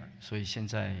vineyard. 所以现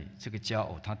在这个佳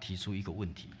偶他提出一个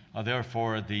问题，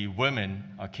 Therefore, the women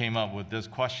came up with this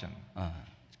question.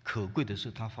 可贵的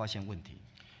是他发现问题，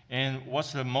 And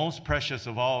what's the most precious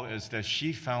of all is that she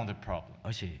found the problem.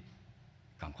 而且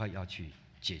赶快要去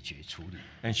解决处理。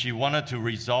 And she wanted to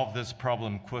resolve this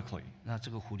problem quickly. 那这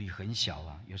个狐狸很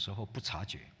小有时候不察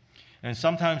觉， And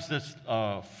sometimes this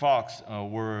fox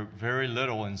were very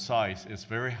little in size. It's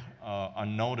very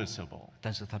unnoticeable.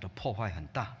 但是它的破坏很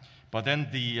大。 But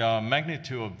then the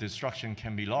magnitude of destruction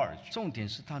can be large. 重点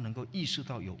是它能够意识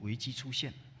到有危机出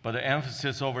现， But the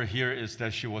emphasis over here is that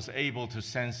she was able to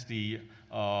sense the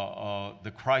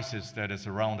the crisis that is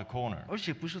around the corner. 而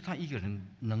且不是他一个人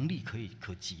能力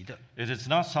可及的， It is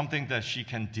not something that she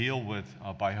can deal with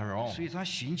by her own. 所以他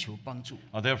寻求帮助。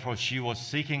 Therefore, she was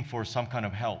seeking for some kind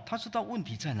of help. 他知道问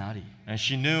题在哪里， And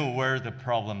she knew where the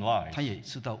problem lies. 他也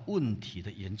知道问题的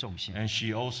严重性。 And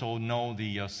she also knew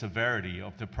the severity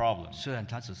of the problem. 虽然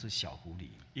他只是小狐狸，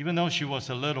 Even though she was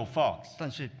a little fox, 但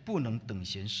是不能等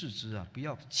闲视之啊！不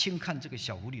要轻看这个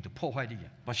小狐狸的破坏力啊！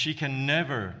 but she can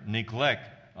never neglect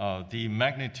the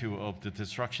magnitude of the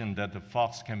destruction that the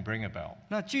fox can bring about.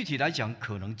 那具体来讲，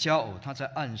可能佳偶他在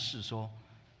暗示说，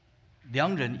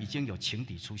两人已经有情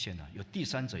敌出现了，有第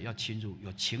三者要侵入，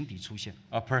有情敌出现。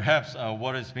 Perhaps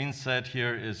what is being said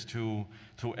here is to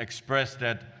express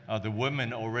that the women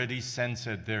already sense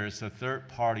that there is a third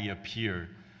party appear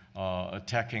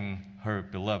attacking her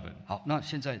beloved. 好，那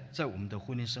现在在我们的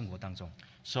婚姻生活当中，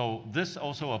 So this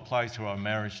also applies to our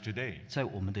marriage today, 在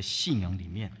我们的信仰里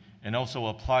面， and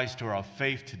also applies to our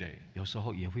faith today. 有时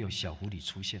候也会有小狐狸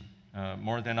出现，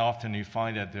 More than often, you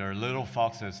find that there are little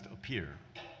foxes appear.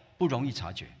 不容易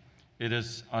察觉， It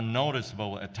is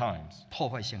unnoticeable at times, 破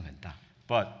坏性很大。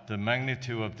 but the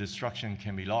magnitude of destruction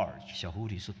can be large. 小狐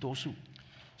狸是多数，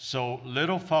 So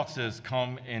little foxes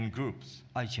come in groups,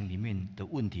 爱情里面的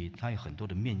问题，它有很多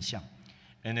的面向。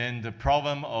 and then the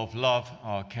problem of love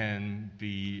can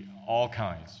be all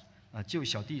kinds. 就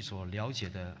小弟所了解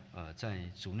的，在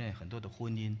主内很多的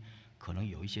婚姻，可能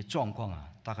有一些状况啊，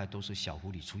大概都是小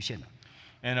狐狸出现了。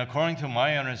 And according to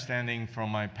my understanding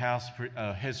from my past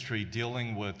history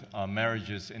dealing with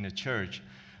marriages in the church,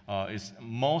 is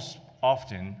most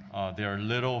often there are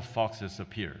little foxes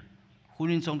appear.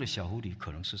 婚姻中的小狐狸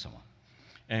可能是什么？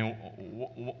 And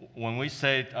when we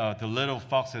say the little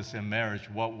foxes in marriage,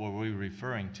 what were we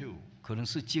referring to? 可能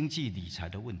是经济理财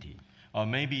的问题，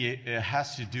 Maybe it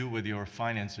has to do with your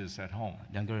finances at home.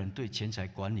 两个人对钱财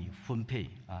管理分配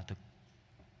的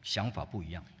想法不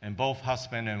一样。 And both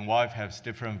husband and wife have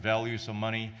different values of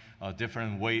money, a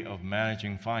different way of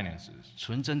managing finances.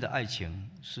 纯真的爱情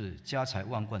是家财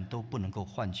万贯都不能够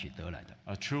换取得来的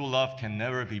A true love can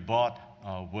never be bought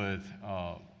with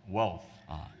wealth.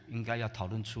 应该要讨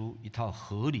论出一套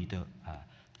合理的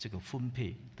这个分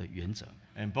配的原则。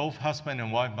 And both husband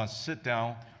and wife must sit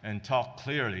down and talk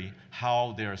clearly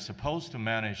how they are supposed to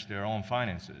manage their own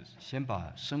finances. 先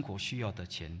把生活需要的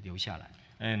钱留下来，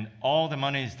 And all the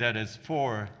monies that is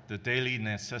for the daily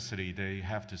necessity, they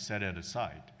have to set it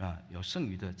aside. 有剩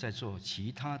余的再做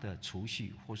其他的储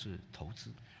蓄或是投资。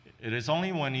 It is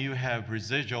only when you have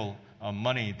residual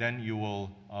money, then you will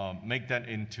make that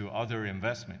into other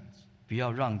investments. 不要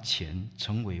让钱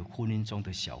成为婚姻中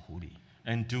的小狐狸。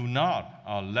 And do not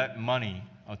let money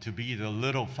to be the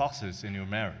little foxes in your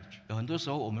marriage. 有很多时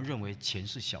候我们认为钱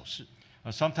是小事，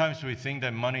 Sometimes we think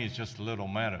that money is just a little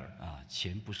matter.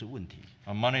 钱不是问题。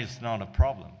 Money is not a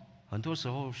problem. 很多时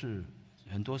候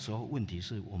问题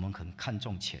是我们很看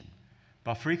重钱，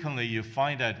 But frequently you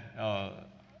find that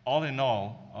all in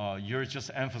all, you're just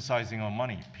emphasizing on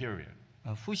money, period.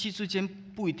 夫妻之间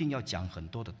不一定要讲很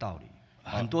多的道理，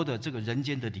很多的这个人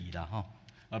间的理了哈。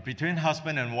 Between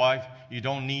husband and wife, you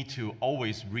don't need to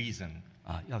always reason.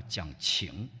 要讲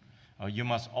情。 You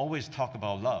must always talk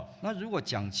about love. 那如果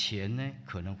讲钱呢，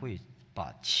可能会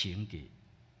把情给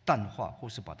淡化，或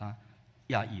是把它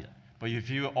压抑了。 But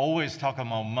if you always talk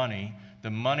about money,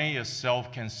 the money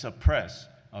itself can suppress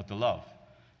the love.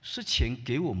 是钱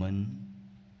给我们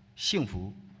幸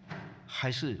福，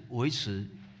还是维持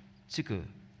这个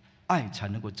爱才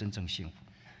能够真正幸福？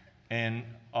 And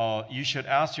you should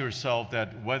ask yourself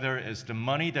that whether it's the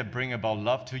money that bring about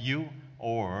love to you,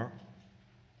 or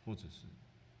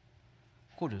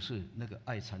或者是那个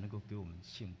爱才能够给我们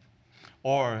幸福？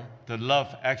 or the love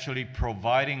actually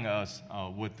providing us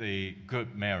with a good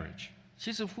marriage.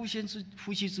 其实夫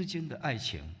妻之间的爱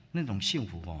情那种幸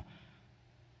福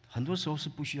很多时候是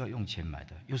不需要用钱买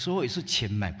的，有时候也是钱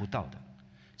买不到的。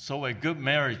 So a good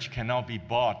marriage cannot be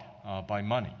bought by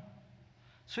money.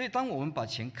 所以当我们把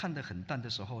钱看得很淡的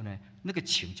时候呢，那个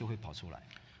情就会跑出来。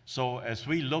 So as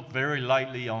we look very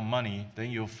lightly on money, then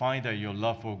you'll find that your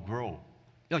love will grow.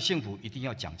 要幸福一定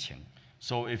要讲情，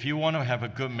 So if you want to have a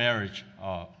good marriage,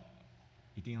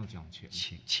 一定要讲钱。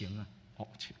情啊，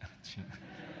钱。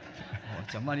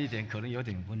讲慢一点可能有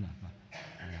点困难啊。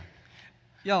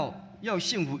要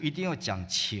幸福一定要讲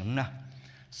情啊。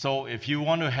 So if you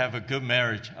want to have a good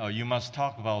marriage, you must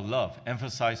talk about love,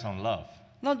 emphasize on love.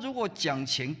 那如果讲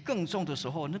钱更重的时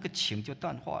候，那个情就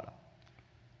淡化了。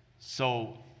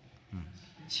 So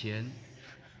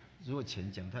如果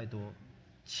钱讲太多，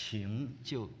情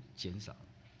就减少。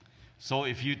 So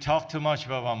if you talk too much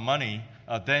about money,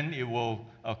 then it will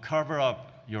cover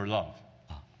up your love.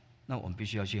 那我们必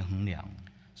须要去衡量。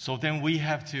So then we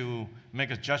have to make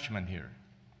a judgment here.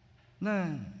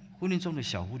 那婚姻中的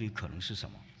小狐狸可能是什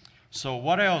么？ So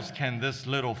what else can this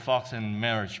little fox in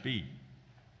marriage be?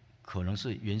 可能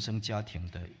是原生家庭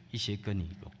的一些跟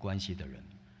你有关系的人。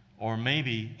 Or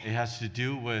maybe it has to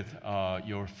do with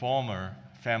your former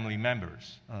family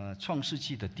members. 创世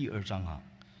纪的第2章啊，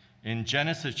 In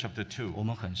Genesis chapter 2, 我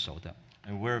们很熟的，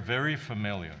 and we're very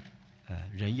familiar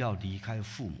人要离开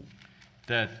父母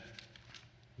that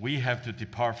we have to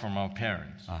depart from our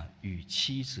parents 啊，与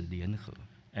妻子联合，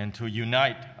 and to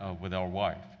unite with our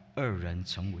wife. 2人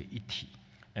成为一体。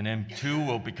 And then two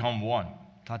will become one.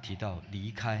 他提到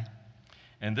离开、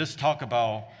 And this talk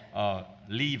about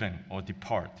leaving or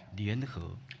depart. 联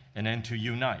合、 And then to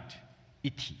unite. 一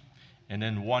体， And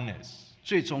then oneness.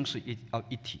 最终是要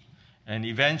一体。 And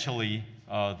eventually,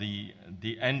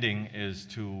 the ending is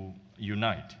to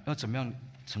unite. 要怎么样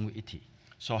成为一体？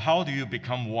 So how do you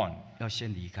become one? 要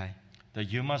先离开， That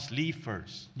you must leave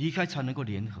first. 离开才能够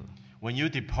联合， When you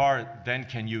depart, then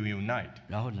can you unite?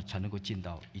 然后呢才能够进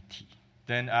到一体。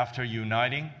 Then after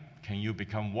uniting, can you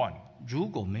become one? 如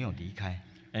果没有离开，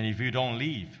 And if you don't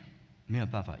leave, 没有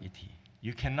办法一体。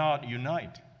 you cannot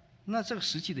unite. 那这个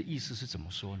实际的意思是怎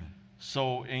么说呢？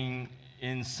 So in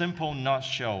simple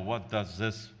nutshell, what does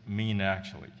this mean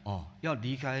actually? 要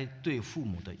离开对父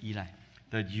母的依赖，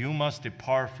 That you must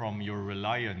depart from your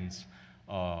reliance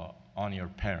on your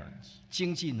parents.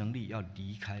 经济能力要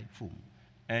离开父母，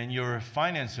 And your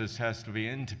finances has to be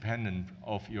independent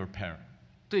of your parent.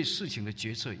 对事情的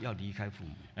决策要离开父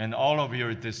母 And all of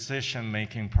your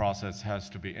decision-making process has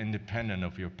to be independent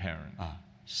of your parent.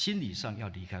 心理上要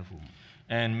离开父母，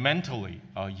 And mentally,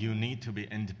 you need to be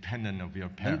independent of your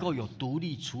能够 parents. 有独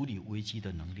立处理危机的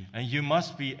能力。 And you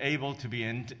must be able to be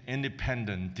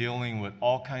independent, dealing with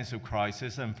all kinds of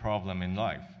crises and problems in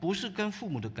life. 不是跟父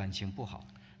母的感情不好，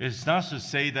 It's not to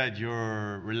say that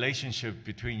your relationship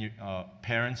between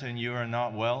parents and you are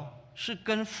not well, 是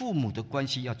跟父母的关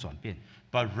系要转变。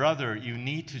 but rather you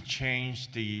need to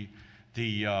change the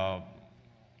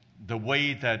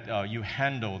way that you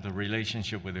handle the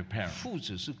relationship with your parents. 父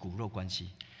子是骨肉关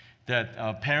系，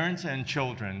 That parents and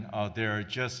children, they're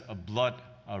just a blood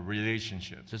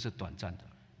relationship, 这是短暂的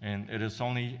and it is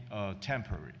only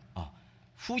temporary.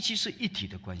 夫妻是一体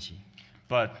的关系，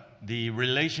 But the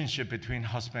relationship between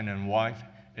husband and wife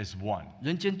is one.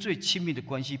 人间最亲密的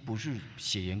关系不是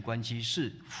血缘关系，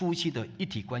是夫妻的一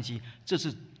体关系，这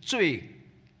是最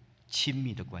亲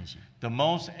密的关系。 The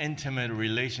most intimate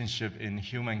relationship in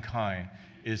humankind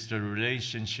is the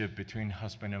relationship between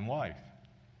husband and wife.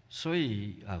 所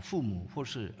以父母或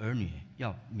是儿女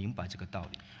要明白这个道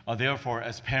理。 Therefore,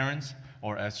 as parents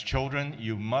or as children,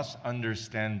 you must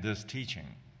understand this teaching.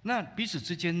 那彼此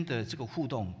之间的这个互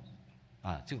动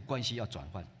这个关系要转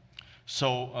换。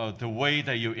 So the way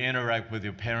that you interact with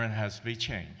your parent has to be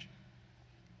changed.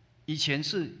 以前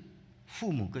是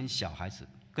父母跟小孩子，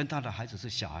跟他的孩子是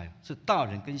小孩，是大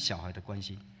人跟小孩的关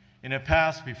系。 In the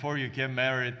past, before you get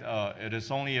married, it is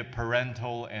only a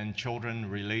parental and children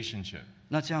relationship.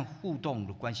 那这样互动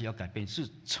的关系要改变，是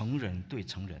成人对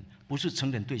成人，不是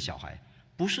成人对小孩。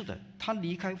不是的，他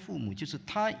离开父母，就是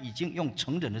他已经用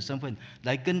成人的身份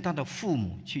来跟他的父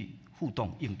母去互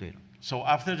动应对了。 So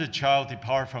after the child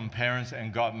depart from parents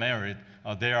and got married,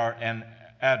 they are an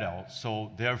adult.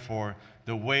 So therefore,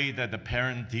 the way that the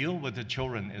parent deal with the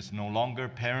children is no longer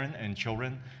parent and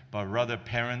children, but rather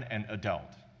parent and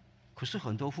adult. 可是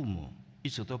很多父母一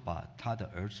直都把他的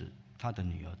儿子、他的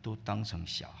女儿都当成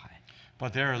小孩。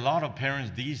 But there are a lot of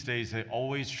parents these days that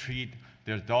always treat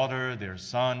their daughter, their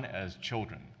son as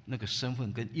children. 那个身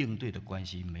份跟应对的关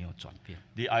系没有转变，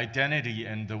 The identity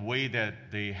and the way that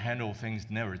they handle things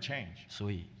never change.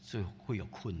 所以这会有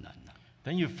困难的。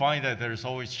 Then you find that there's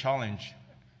always challenge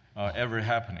ever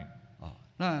happening.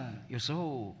 那有时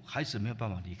候孩子没有办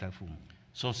法离开父母，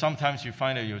 So sometimes you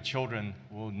find that your children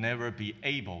will never be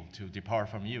able to depart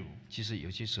from you. 其实有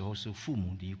些时候是父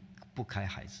母离不开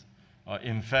孩子。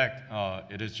 In fact,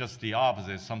 it is just the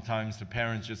opposite. Sometimes the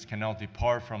parents just cannot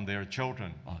depart from their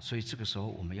children. 所以这个时候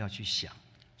我们要去想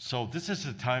So this is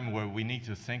the time where we need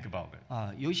to think about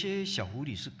it. 有一些小狐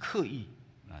狸是刻意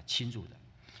侵入的，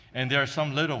 And there are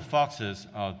some little foxes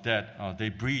that they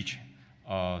breach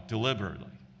deliberately.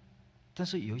 但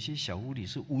是有一些小狐狸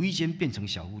是无意间变成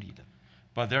小狐狸的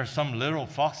But there are some little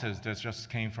foxes that just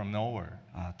came from nowhere.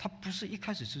 它不是一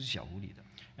开始就是小狐狸的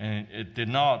And it did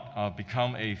not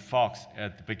become a fox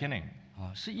at the beginning.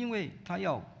 是因为他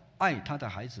要爱他的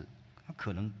孩子，他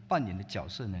可能扮演的角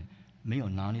色呢没有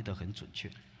拿捏得很准确。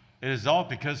It is all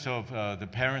because of the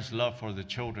parents' love for the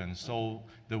children. So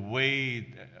the way,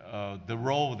 the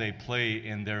role they play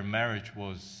in their marriage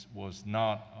was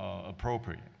not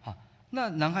appropriate. 啊，那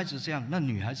男孩子这样，那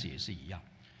女孩子也是一样。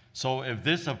 So if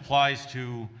this applies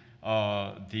to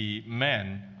the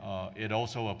men, it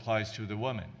also applies to the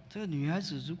women. 这个女孩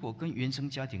子如果跟原生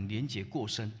家庭连结过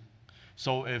深，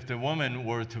 So if the woman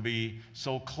were to be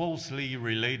so closely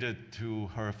related to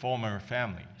her former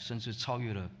family, 甚至超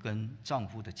越了跟丈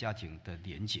夫的家庭的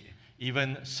连结，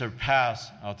 even surpass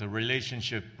the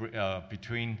relationship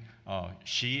between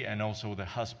she and also the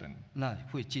husband, 那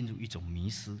会进入一种迷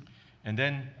失。 and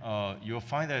then you'll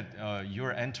find that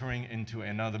you're entering into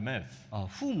another myth. 啊，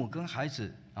父母跟孩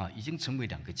子啊，已经成为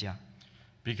两个家。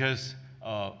 Because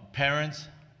parents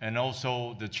and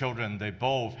also the children, they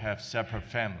both have separate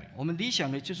family. 我们理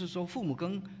想的就是说，父母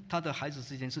跟他的孩子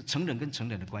之间是成人跟成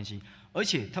人的关系，而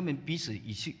且他们彼此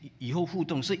以后互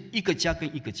动是一个家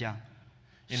跟一个家，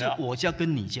是我家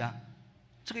跟你家，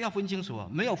这个要分清楚啊！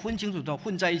没有分清楚的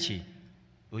混在一起，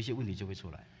有一些问题就会出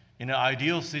来。 In an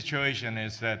ideal situation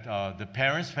is that the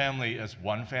parents' family is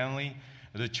one family,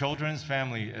 the children's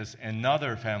family is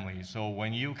another family. So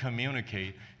when you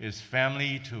communicate, it's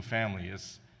family to family,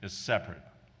 it's separate.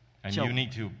 And you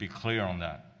need to be clear on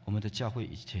that. 我们的教会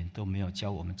以前都没有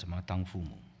教我们怎么当父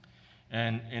母。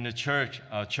 And in the church,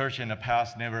 church in the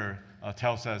past never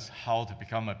tells us how to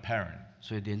become a parent.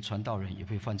 所以连传道人也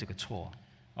会犯这个错。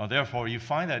 Therefore, you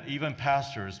find that even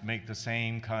pastors make the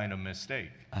same kind of mistake.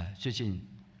 最近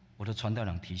我的传道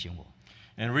人提醒我，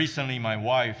 And recently, my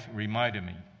wife reminded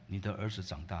me 你的儿子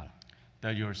长大了，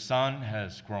 that your son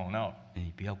has grown up,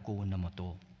 你不要过问那么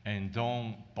多， and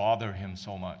don't bother him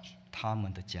so much. 他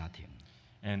们的家庭，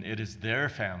 And it is their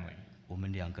family. 我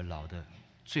们两个老的，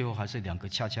最后还是两个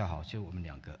恰恰好，就我们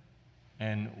两个，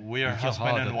 And we are 你就好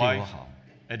好 husband 的 and 对我 wife. 好。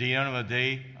 At the end of the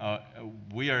day,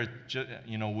 we are just,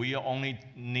 we only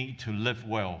need to live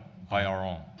well by our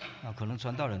own. 那可能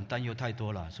传道人担忧太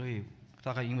多了，所以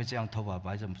大概因为这样头发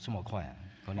白这么快啊。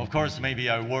可能 Of course, maybe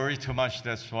I worry too much.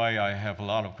 That's why I have a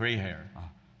lot of gray hair.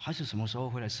 啊，孩子什么时候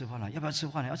回来吃饭了？要不要吃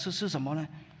饭呢？要吃什么呢？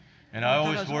 And I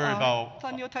always worry about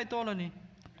担忧太多了你。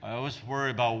 I always worry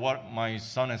about what my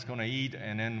son is going to eat,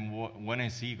 and then when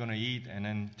is he going to eat, and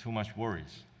then too much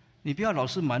worries. 你不要老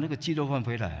是买那个鸡肉饭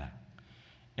回来啊！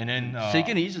 And then 谁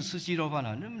跟你一直吃鸡肉饭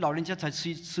啊？那老人家才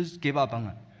吃给爸帮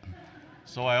啊！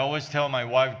 so I always tell my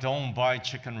wife, don't buy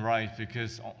chicken rice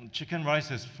because chicken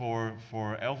rice is for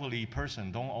elderly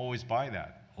person. Don't always buy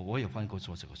that. 我也犯过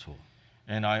做这个错。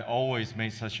 And I always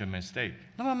made such a mistake.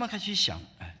 那慢慢开始想，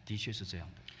的确是这样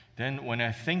的。 Then when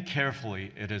I think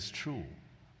carefully, it is true.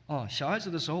 哦，小孩子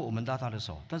的时候我们拉他的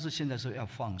手，但是现在是要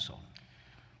放手。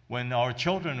 When our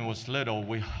children was little,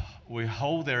 we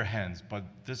hold their hands, but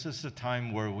this is the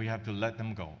time where we have to let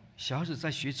them go. 小孩子在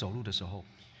学走路的时候，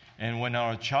 And when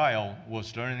our child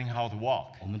was learning how to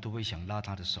walk, 我们都会想拉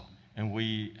他的手。 and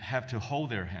we have to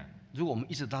hold their hand. 如果我们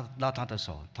一直拉他的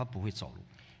手，他不会走路。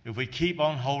 If we keep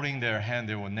on holding their hand,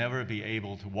 they will never be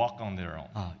able to walk on their own.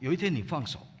 啊，有一天你放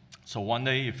手， So one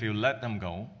day, if you let them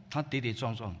go, 他跌跌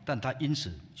撞撞，但他因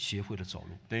此学会了走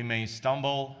路。 they may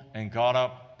stumble and got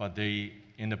up, but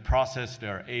in the process, they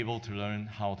are able to learn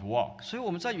how to walk. 所以我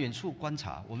们在远处观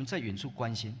察，我们在远处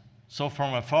关心 So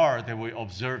from afar, they will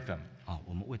observe them. 啊，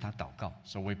我们为他祷告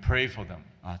So we pray for them.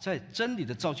 啊，在真理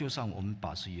的造就上，我们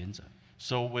把持原则。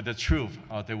 So with the truth,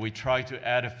 that we try to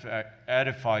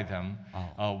edify them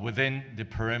within the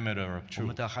perimeter of 我们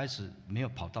truth. 的孩子没有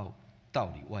跑到道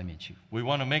理外面去。 We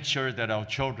want to make sure that our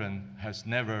children has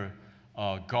never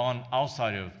gone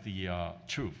outside of the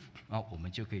truth. 啊，我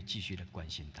们就可以继续的关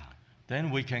心他。 Then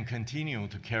we can continue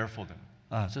to care for them.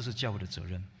 啊，这是教会的责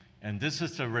任。 And this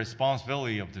is the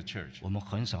responsibility of the church. 我们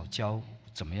很少教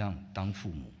怎么样当父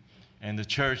母 And the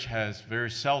church has very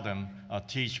seldom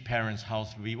teach parents how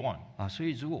to be one. 啊，所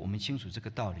以如果我们清楚这个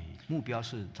道理，目标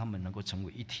是他们能够成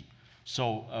为一体。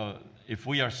 So if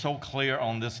we are so clear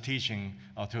on this teaching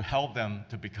to help them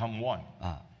to become one.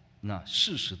 啊，那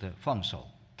适时的放手，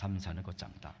他们才能够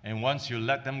长大。 And once you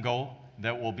let them go,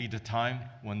 that will be the time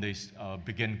when they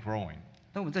begin growing.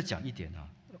 那我们再讲一点啊，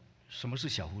什么是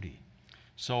小狐狸？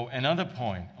 So another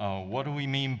point, what do we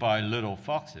mean by little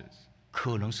foxes?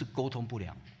 可能是沟通不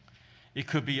良。 It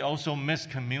could be also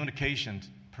miscommunication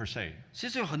per se. 其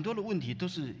实有很多的问题都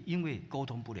是因为沟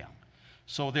通不良，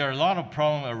 So there are a lot of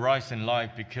problems arise in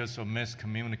life because of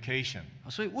miscommunication.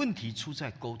 所以问题出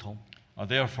在沟通。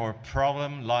 Therefore,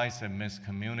 problem lies in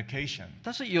miscommunication.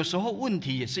 但是有时候问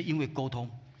题也是因为沟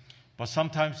通。 But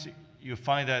sometimes you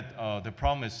find that the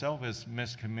problem itself is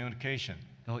miscommunication.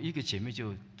 然后一个姐妹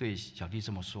就对小弟这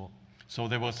么说 So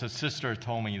there was a sister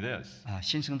told me this. 啊，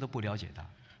先生都不了解他，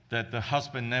 that the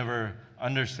husband never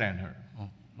understand her. 哦，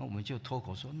那我们就脱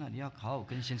口说，那你要好好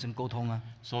跟先生沟通啊。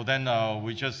 So then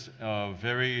we just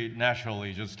very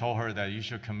naturally just told her that you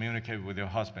should communicate with your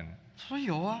husband. 说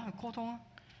有啊，沟通啊，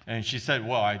 And she said,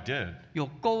 well, I did. 有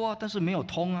沟啊，但是没有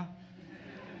通啊。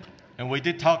 And we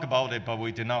did talk about it, but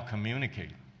we did not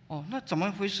communicate. 哦，那怎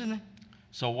么回事呢？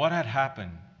 So what had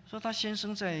happened? 说他先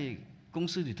生在公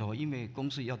司里头，因为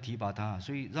公司要提拔他，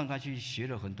所以让他去学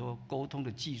了很多沟通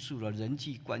的技术了、人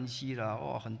际关系啦，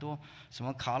哦，很多什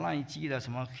么卡耐基啦、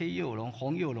什么黑幼龙、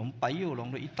红幼龙、白幼龙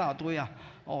的一大堆啊。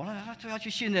哦，那他就要去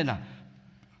训练了。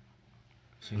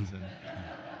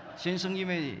先生因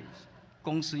为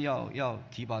公司要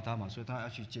提拔他嘛，所以他要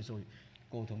去接受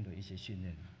沟通的一些训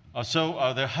练。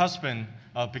 So the husband,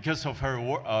 because of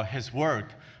his work,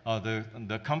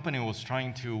 the company was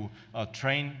trying to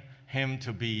train him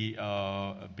to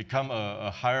become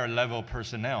a higher level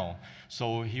personnel.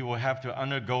 So he will have to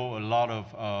undergo a lot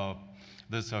of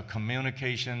this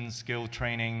communication skill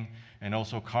training and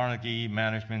also Carnegie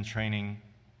management training,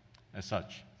 as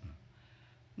such.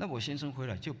 那我先生回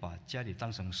来就把家里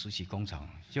当成实习工厂，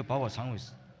就把我常委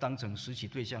当成实习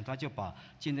对象，他就把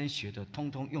今天学的通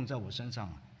通用在我身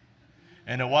上。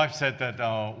 And the wife said that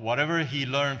whatever he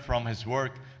learned from his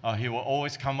work, he will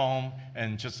always come home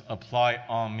and just apply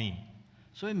on me.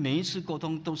 所以每一次沟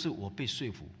通都是我被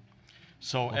说服。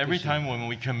 So every time when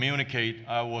we communicate,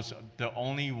 I was the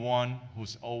only one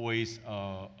who's always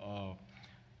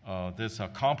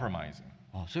compromising.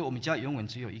 哦，所以我们家永远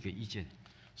只有一个意见。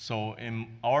 So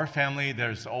in our family,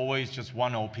 there's always just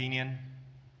one opinion.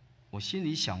 我心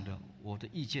里想的，我的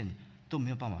意见都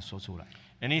没有办法说出来。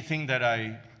 Anything that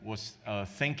I was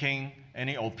thinking,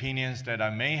 any opinions that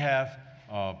I may have,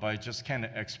 but I just can't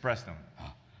express them.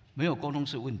 啊，没有沟通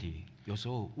是问题，有时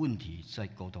候问题在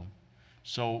沟通。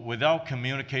 So without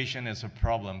communication is a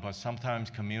problem, but sometimes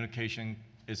communication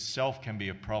itself can be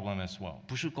a problem as well.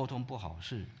 不是沟通不好，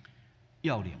是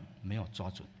要领没有抓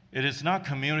准。 It is not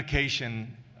communication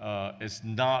is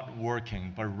not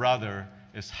working, but rather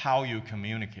is how you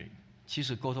communicate. 其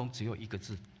实沟通只有一个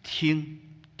字：听，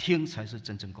听才是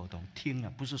真正沟通。听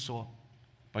啊，不是说。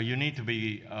 But you need to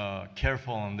be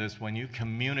careful on this. When you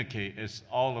communicate, it's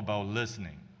all about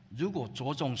listening. 如果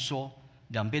着重说，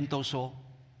两边都说，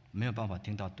没有办法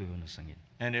听到对方的声音。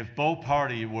 And if both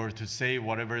parties were to say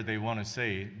whatever they want to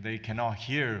say, they cannot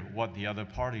hear what the other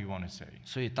party want to say.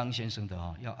 所以当先生的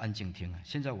啊，要安静听啊。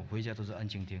现在我回家都是安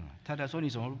静听啊。太太说你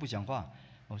怎么不讲话？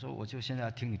我说我就现在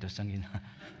要听你的声音。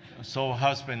So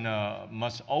husband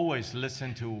must always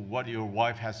listen to what your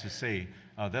wife has to say.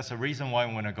 That's the reason why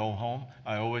when I go home,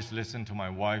 I always listen to my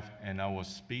wife, and I was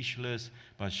speechless,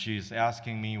 but she's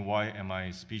asking me why am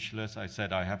I speechless. I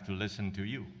said I have to listen to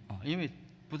you. 啊，因为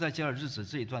不在家的日子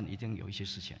这一段一定有一些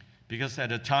事情。 Because at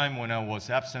the time when I was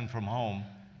absent from home,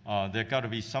 there got to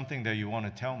be something that you want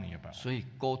to tell me about. 所以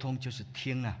沟通就是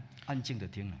听啊，安静的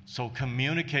听啊。 So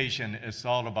communication is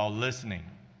all about listening.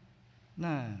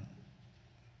 那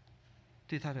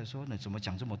对太太说，你怎么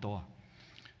讲这么多啊？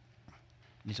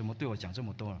你怎么对我讲这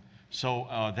么多啊？ So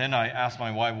then I asked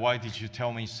my wife, why did you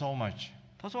tell me so much?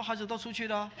 她说孩子都出去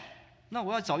了啊，那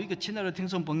我要找一个亲爱的听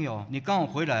众朋友，你刚好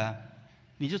回来啊，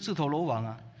你就自投罗网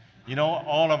啊。 You know,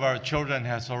 all of our children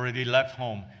has already left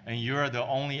home, and you're the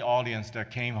only audience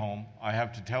that came home. I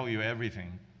have to tell you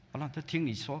everything. 好了，他听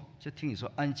你说，就听你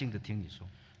说，安静的听你说。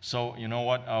 So you know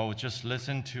what? I will just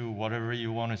listen to whatever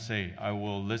you want to say. I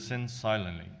will listen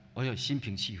silently. 我有心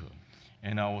平气和。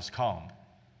 And I was calm.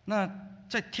 那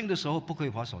在听的时候不可以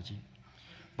滑手机。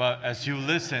 But as you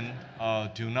listen,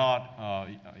 do not,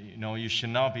 you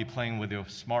should not be playing with your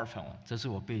smartphone. 这是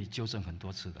我被纠正很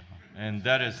多次的。 And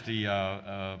that is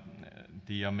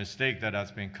the mistake that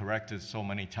has been corrected so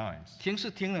many times. 听是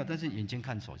听了，但是眼睛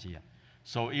看手机啊。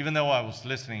 So even though I was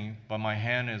listening, but my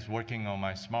hand is working on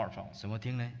my smartphone. 怎么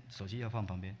听呢？手机要放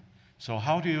旁边， So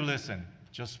how do you listen?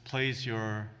 Just place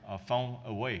your phone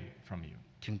away from you.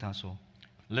 听他说，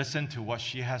 Listen to what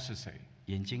she has to say.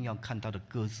 眼睛要看他的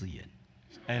鸽子眼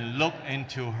And look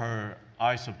into her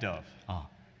eyes of dove. 啊，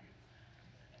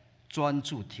专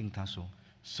注听他说。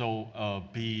 So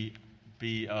be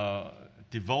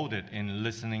devoted in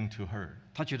listening to her.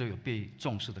 他觉得有被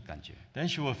重视的感觉。 Then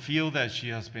she will feel that she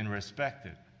has been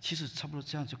respected. 其实差不多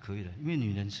这样就可以了，因为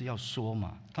女人是要说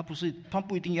嘛，她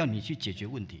不一定要你去解决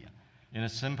问题啊。 In a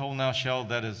simple nutshell,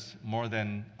 that is more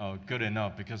than good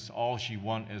enough because all she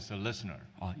wants is a listener.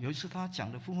 啊，有一次她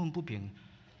讲的愤愤不平，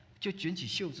就卷起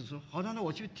袖子说：“好的，那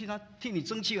我去替你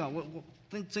争气啊，我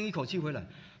争一口气回来。”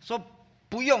说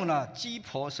不用了，鸡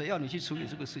婆谁要你去处理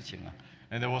这个事情啊？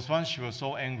 And there was once she was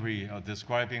so angry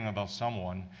describing about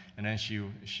someone, and then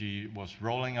she was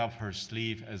rolling up her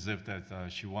sleeve as if that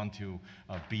she want to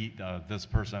beat this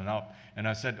person up. And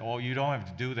I said, "Oh, you don't have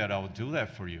to do that. I will do that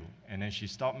for you." And then she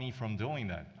stopped me from doing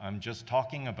that. I'm just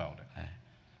talking about it. 哎，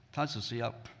他只是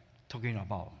要 talking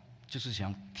about， 就是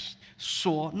想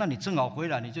说，那你正好回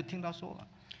来，你就听他说。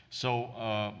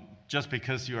So just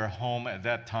because you are home at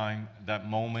that time, that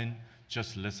moment,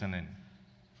 just listen in.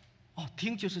 哦，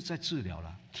听就是在治疗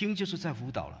了，听就是在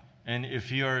辅导了。And if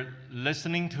you're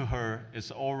listening to her,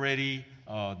 it's already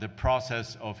the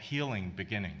process of healing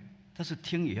beginning. 但是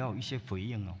听也要有一些回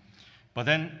应哦。But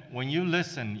then when you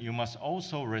listen, you must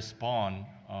also respond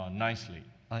nicely.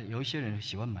 有一些人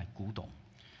喜欢买古董。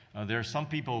There are some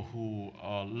people who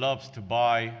loves to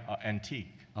buy antique.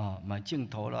 买镜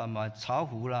头啦，买茶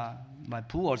壶啦，买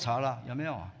普洱茶啦，有没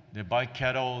有啊？ They buy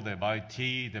kettle, they buy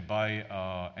tea, they buy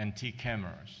antique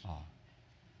cameras.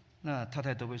 那太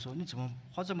太都会说：“你怎么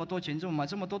花这么多钱，怎么买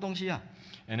这么多东西啊？”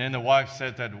 And then the wife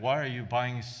said that, "Why are you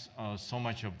buying so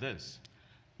much of this?"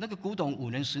 那个古董5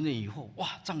年10年以后，哇，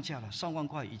涨价了，上万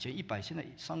块，以前100，现在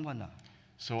3万了。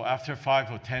So after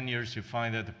 5 or 10 years, you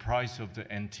find that the price of the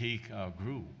antique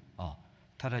grew.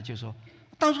 太太就说：“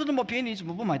当初那么便宜，怎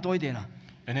么不买多一点啊？”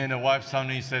 And then the wife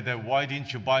suddenly said that, "Why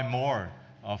didn't you buy more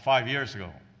 5 years ago?"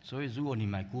 所以，如果你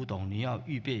买古董，你要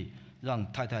预备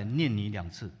让太太念你2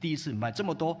次。第一次买这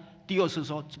么多，第二次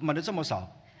说买的这么少。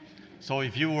So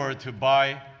if you were to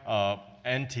buy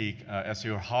antique as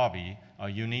your hobby,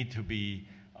 you need to be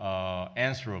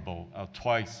answerable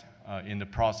twice in the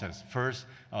process. First,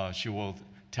 she will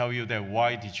tell you that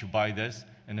why did you buy this,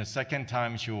 and the second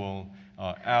time she will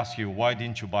ask you why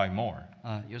didn't you buy more.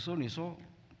 有时候你说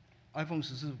iPhone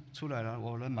 14出来了，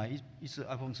我来买一支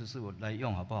iPhone 14我来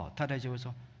用好不好？太太就会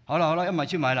说：“好了好了，要买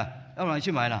去买了，要买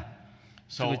去买了。”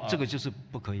 So 这个就是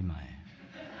不可以买。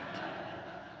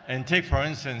And take for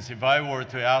instance, if I were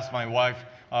to ask my wife,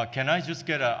 "Can I just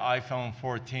get an iPhone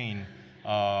 14?"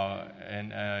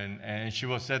 And she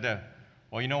will say that,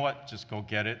 "Well, you know what? Just go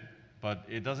get it." But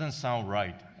it doesn't sound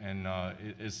right, and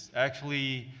it's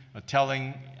actually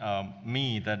telling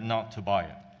me that not to buy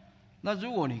it. 那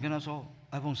如果你跟他说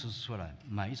iPhone 14出来，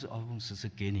买一支 iPhone 14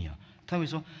给你啊，他会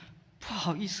说：“不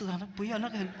好意思啊，那不要，那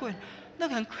个很贵，那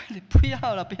个很贵，你不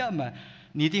要了，不要买，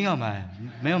你一定要买，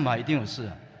没有买一定有事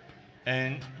啊。”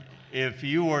 And if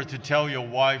you were to tell your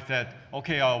wife that,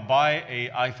 "Okay, I'll buy a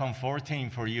iPhone 14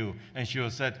 for you," and she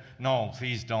will say, "No,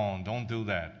 please don't do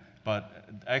that." But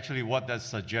actually what that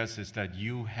suggests is that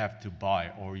you have to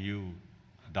buy or you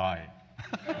die.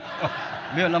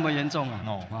 没有那么严重啊。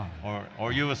No,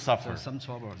 or you will suffer. Some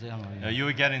trouble 这样而已。You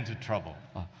will get into trouble.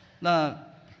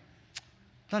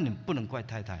 那你不能怪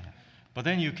太太啊， But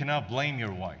then you cannot blame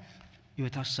your wife 因为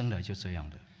她生来就这样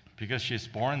的。 because she's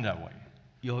born that way.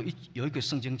 有一个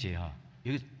圣经节哈，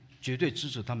有一个绝对支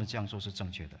持他们这样做是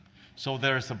正确的。 So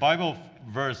there's a Bible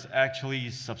verse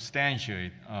actually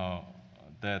substantiate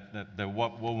that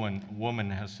what woman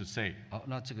has to say. 好，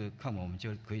那这个看完我们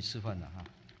就可以吃饭了哈。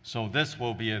So this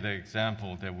will be the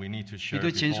example that we need to 彼 share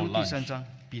得前 before 书第 lunch. 3章，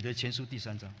彼得前书第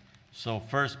3章， So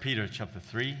 1 Peter chapter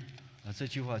 3. 这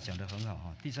句话讲得很好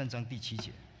哈。第3章第7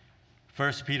节，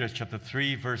 1 Peter chapter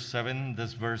 3 verse 7.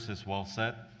 This verse is well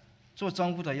said. 做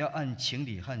丈夫的要按情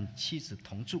理和妻子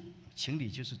同住，情理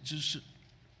就是知识。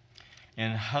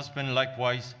 And husband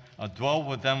likewise dwell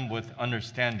with them with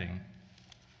understanding.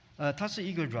 它是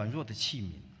一个软弱的器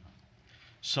皿。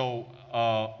 So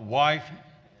wife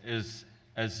is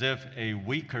as if a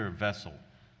weaker vessel.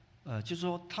 就是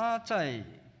说他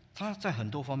在很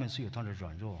多方面是有他的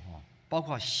软弱哈，包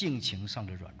括性情上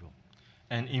的软弱，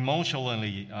 And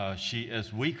emotionally, she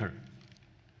is weaker.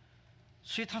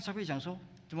 所以他才会讲说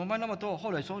怎么卖那么多，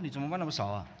后来说你怎么卖那么少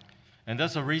啊？ And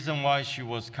that's the reason why she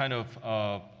was kind of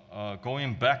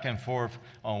going back and forth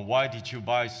on why did you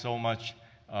buy so much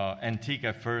antique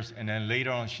at first, and then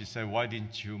later on she said, why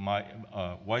did you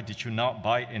not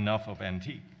buy enough of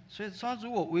antique? 所以他如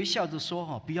果微笑着说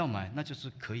哈不要买，那就是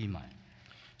可以买。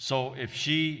 So if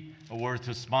she were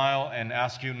to smile and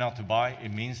ask you not to buy,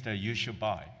 it means that you should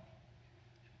buy.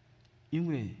 因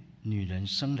为女人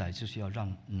生来就是要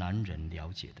让男人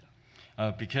了解的。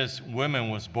 Because women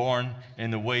was born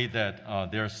in the way that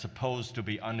they're supposed to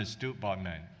be understood by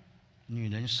men. 女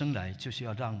人生来就是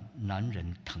要让男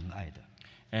人疼爱的，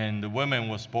 And the woman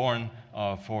was born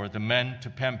for the men to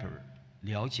pamper.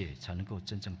 了解才能够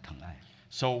真正疼爱。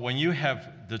 So when you have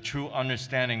the true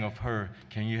understanding of her,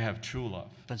 can you have true love?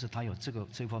 但是她有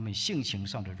这方面性情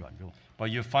上的软弱， But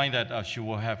you find that she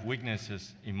will have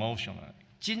weaknesses emotionally.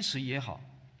 矜持也好，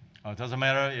 It doesn't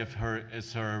matter if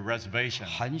it's her reservation.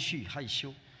 含蓄害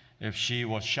羞， if she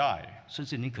was shy, 甚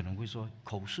至你可能会说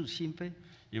口是心非。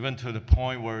 even to the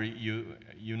point where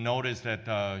you notice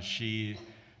that she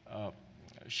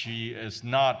is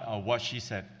not what she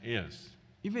said is.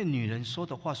 因为女人说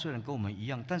的话虽然跟我们一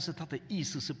样，但是她的意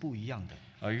思是不一样的。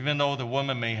 Even though the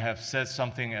woman may have said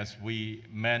something as we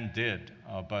men did,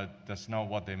 but that's not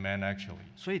what they meant actually.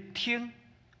 所以听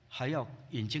还要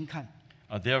眼睛看，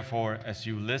 Therefore, as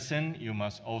you listen, you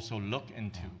must also look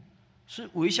into 是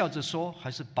微笑着说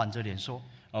还是板着脸说，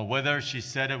 whether she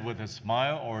said it with a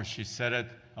smile or she said it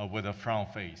with a frown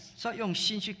face. 是要用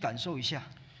心去感受一下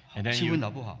And then 气氛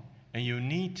好不好？ And you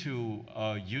need to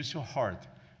use your heart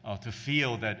to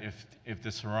feel that if the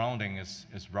surrounding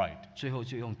is right. 最后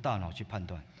就用大脑去判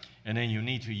断 And then you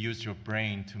need to use your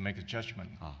brain to make a judgment.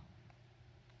 啊，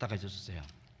大概就是这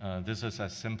样， This is as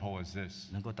simple as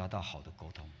this. 能够达到好的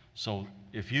沟通。 So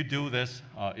if you do this,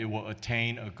 it will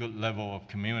attain a good level of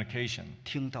communication.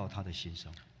 听到她的心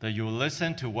声 That you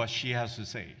listen to what she has to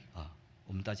say. 啊，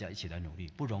我们大家一起来努力，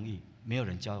不容易，没有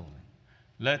人教我们。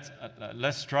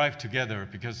 Let's strive together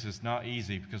because it's not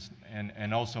easy.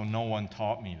 And also no one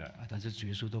taught me that. 啊，但是主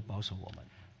耶稣都保守我们，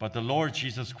 But the Lord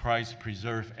Jesus Christ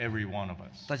preserved every one of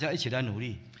us. 大家一起来努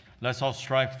力， Let's all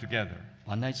strive together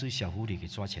把那只小狐狸给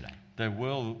抓起来。 that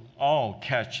we'll all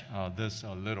catch these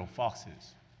little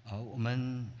foxes. 好，我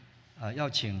们要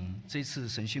请这次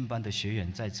神训班的学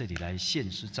员在这里来献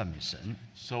诗赞美神。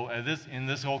 So in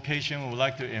this occasion, we would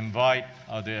like to invite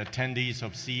the attendees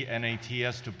of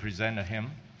CNATS to present a hymn.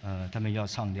 他们要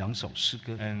唱2首诗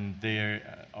歌， And they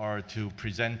are to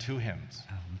present 2 hymns.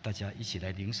 我们大家一起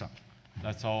来领赏。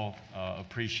 Let's all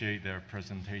appreciate their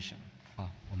presentation.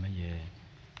 啊，我们也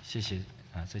谢谢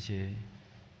这些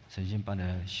神训班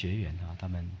的学员啊，他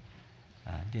们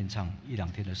练唱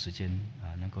1-2天的时间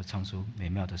能够唱出美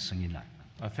妙的声音来。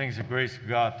 Thanks to grace of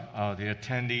God, the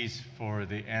attendees for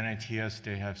the NATS,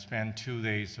 they have spent 2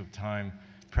 days of time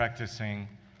practicing,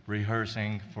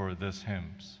 rehearsing for these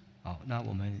hymns. 好，那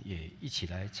我们也一起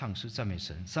来唱诗赞美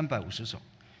神350首。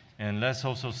 And let's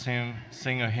also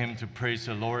sing a hymn to praise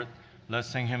the Lord.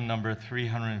 Let's sing hymn number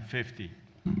 350.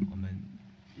 我们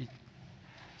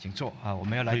请坐啊，我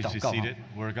们要来 Please 祷 be 告 seated.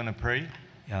 We're going to pray.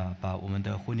 把我们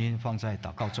的婚姻放在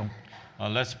祷告中。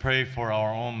 Let's pray for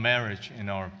our own marriage in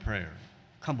our prayer.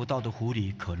 看不到的狐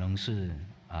狸可能是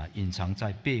隐藏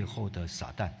在背后的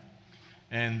撒旦。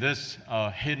 And this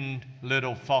hidden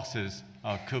little foxes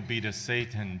could be the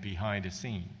Satan behind the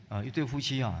scene. 一对夫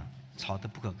妻吵得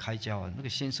不可开交那个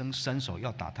先生伸手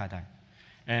要打太太。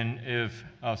 And if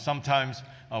sometimes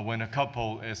when a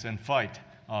couple is in fight,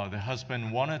 the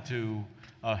husband wanted to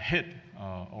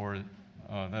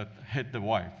hit the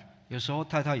wife. 有时候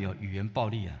太太有语言暴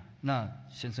力那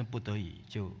先生不得已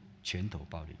就拳头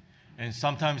暴力。 And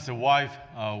sometimes the wife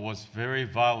was very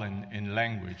violent in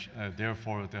language.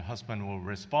 Therefore, the husband will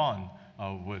respond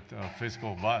with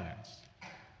physical violence.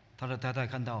 他的太太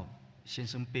看到先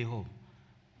生背后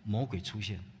魔鬼出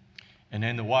现， And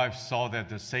then the wife saw that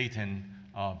the Satan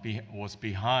was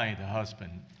behind the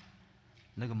husband.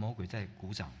 那个魔鬼在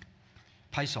鼓掌、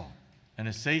拍手。 And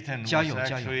the Satan was 加油，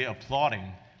 actually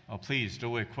applauding. Please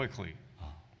do it quickly.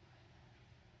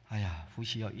 哎呀，夫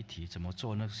妻要一体，怎么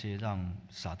做那些让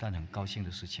撒旦很高兴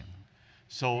的事情？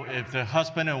 So if the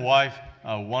husband and wife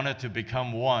wanted to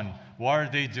become one, why are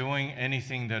they doing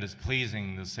anything that is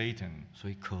pleasing the Satan?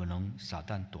 所以可能撒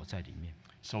旦躲在里面。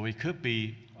 So it could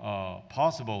be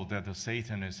possible that the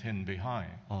Satan is hidden behind.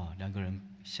 两个人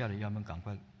下了衙门，赶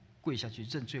快跪下去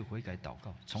认罪悔改祷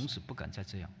告，从此不敢再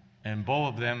这样。 And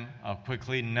both of them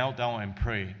quickly knelt down and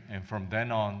prayed. And from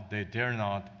then on, they dare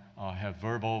not have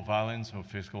verbal violence or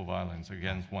physical violence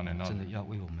against one 真 another. 的要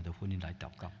为我们的婚姻来祷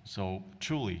告。 So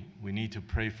truly, we need to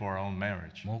pray for our own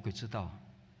marriage. 魔鬼知道，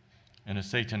 And the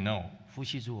Satan know 夫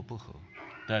妻如果不和，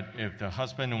 that if the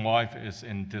husband and wife is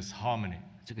in disharmony,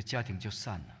 这个家庭就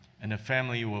散了， and the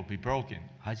family will be broken.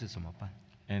 孩子怎么办？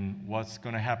 And what's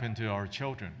going to happen to our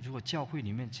children? 如果教会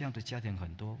里面这样的家庭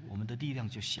很多，我们的力量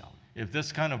就小了。 If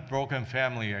this kind of broken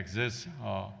family exists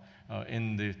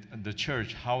in the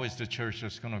church, how is the church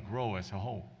just going to grow as a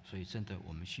whole? 所以真的，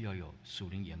我们需要有属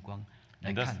灵眼光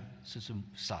来 And that's- 看，是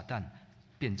撒旦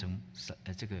变成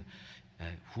这个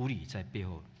狐狸在背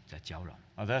后在搅扰。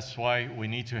 That's why we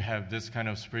need to have this kind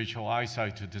of spiritual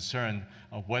eyesight to discern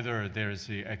whether there is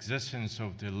the existence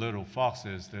of the little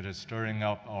foxes that is stirring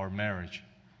up our marriage.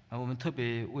 我们特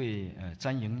别为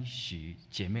詹莹许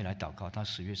姐妹来祷告，她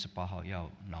10月18号要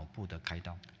脑部的开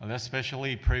刀。 Let's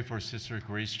especially pray for Sister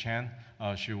Grace Chan.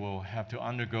 She will have to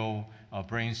undergo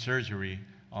brain surgery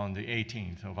on the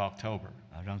 18th of October.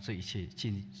 让这一切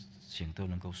进行都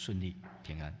能够顺利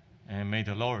平安。And may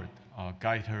the Lord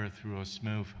guide her through a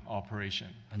smooth operation.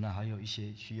 那还有一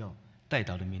些需要代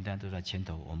祷的名单都在前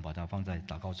头，我们把它放在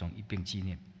祷告中一并纪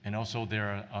念。And also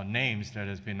there are names that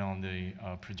has been on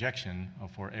the projection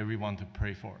for everyone to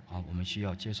pray for. 好，我们需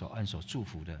要接受按手祝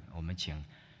福的，我们请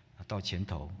到前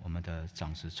头，我们的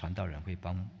长子传道人会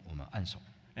帮我们按手。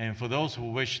And for those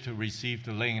who wish to receive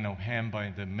the laying of hand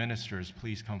by the ministers,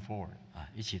 please come forward.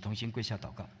 一起同心跪下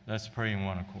祷告。 Let's pray in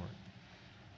one accord.